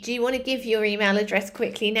 Do you want to give your email address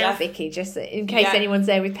quickly now, Vicky, just in case anyone's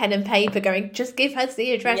there with pen and paper going, just give us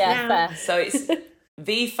the address now. Fair. So it's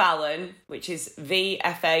vfallon, which is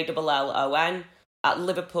VFALLON at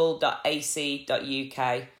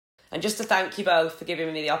liverpool.ac.uk. And just to thank you both for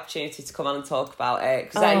giving me the opportunity to come on and talk about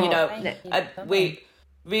it, because we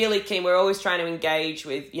really keen. We're always trying to engage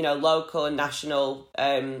with local and national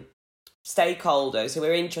stakeholders who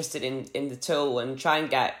are interested in the tool, and try and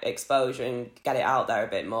get exposure and get it out there a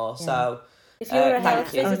bit more. So if you're a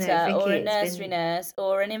health visitor or a nursery nurse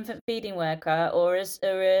or an infant feeding worker or a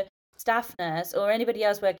staff nurse or anybody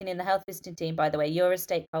else working in the health visiting team, by the way, you're a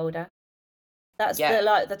stakeholder. That's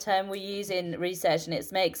the term we use in research, and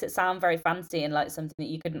it makes it sound very fancy and like something that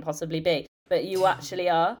you couldn't possibly be, but you actually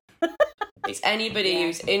are. It's anybody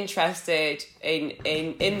who's interested in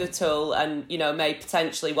the tool and, you know, may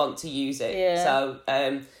potentially want to use it. Yeah.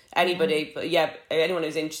 So anybody, but yeah, anyone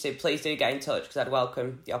who's interested, please do get in touch, because I'd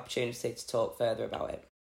welcome the opportunity to talk further about it.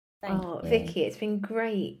 Thank you. Vicky, it's been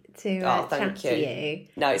great to chat to you.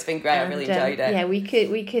 No, it's been great. I really enjoyed it. Yeah, we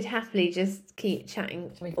could happily just keep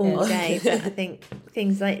chatting all day, but I think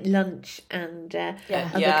things like lunch and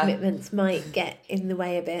other commitments might get in the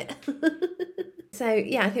way a bit. So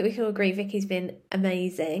yeah, I think we can all agree Vicky's been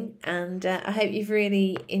amazing, and I hope you've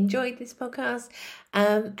really enjoyed this podcast.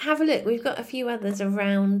 Have a look, we've got a few others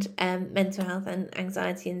around mental health and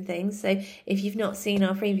anxiety and things, so if you've not seen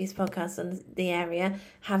our previous podcasts on the area,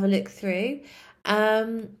 have a look through.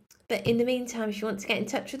 But in the meantime, if you want to get in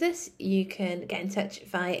touch with us, you can get in touch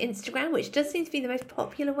via Instagram, which does seem to be the most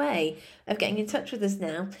popular way of getting in touch with us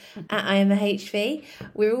now, at I Am a HV.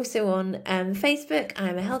 We're also on Facebook, I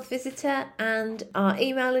Am a Health Visitor, and our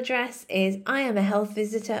email address is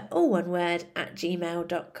IamAHealthVisitor, all one word,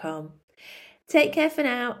 @gmail.com. Take care for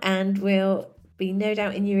now, and we'll be no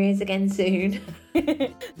doubt in your ears again soon.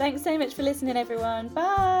 Thanks so much for listening, everyone.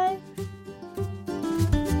 Bye.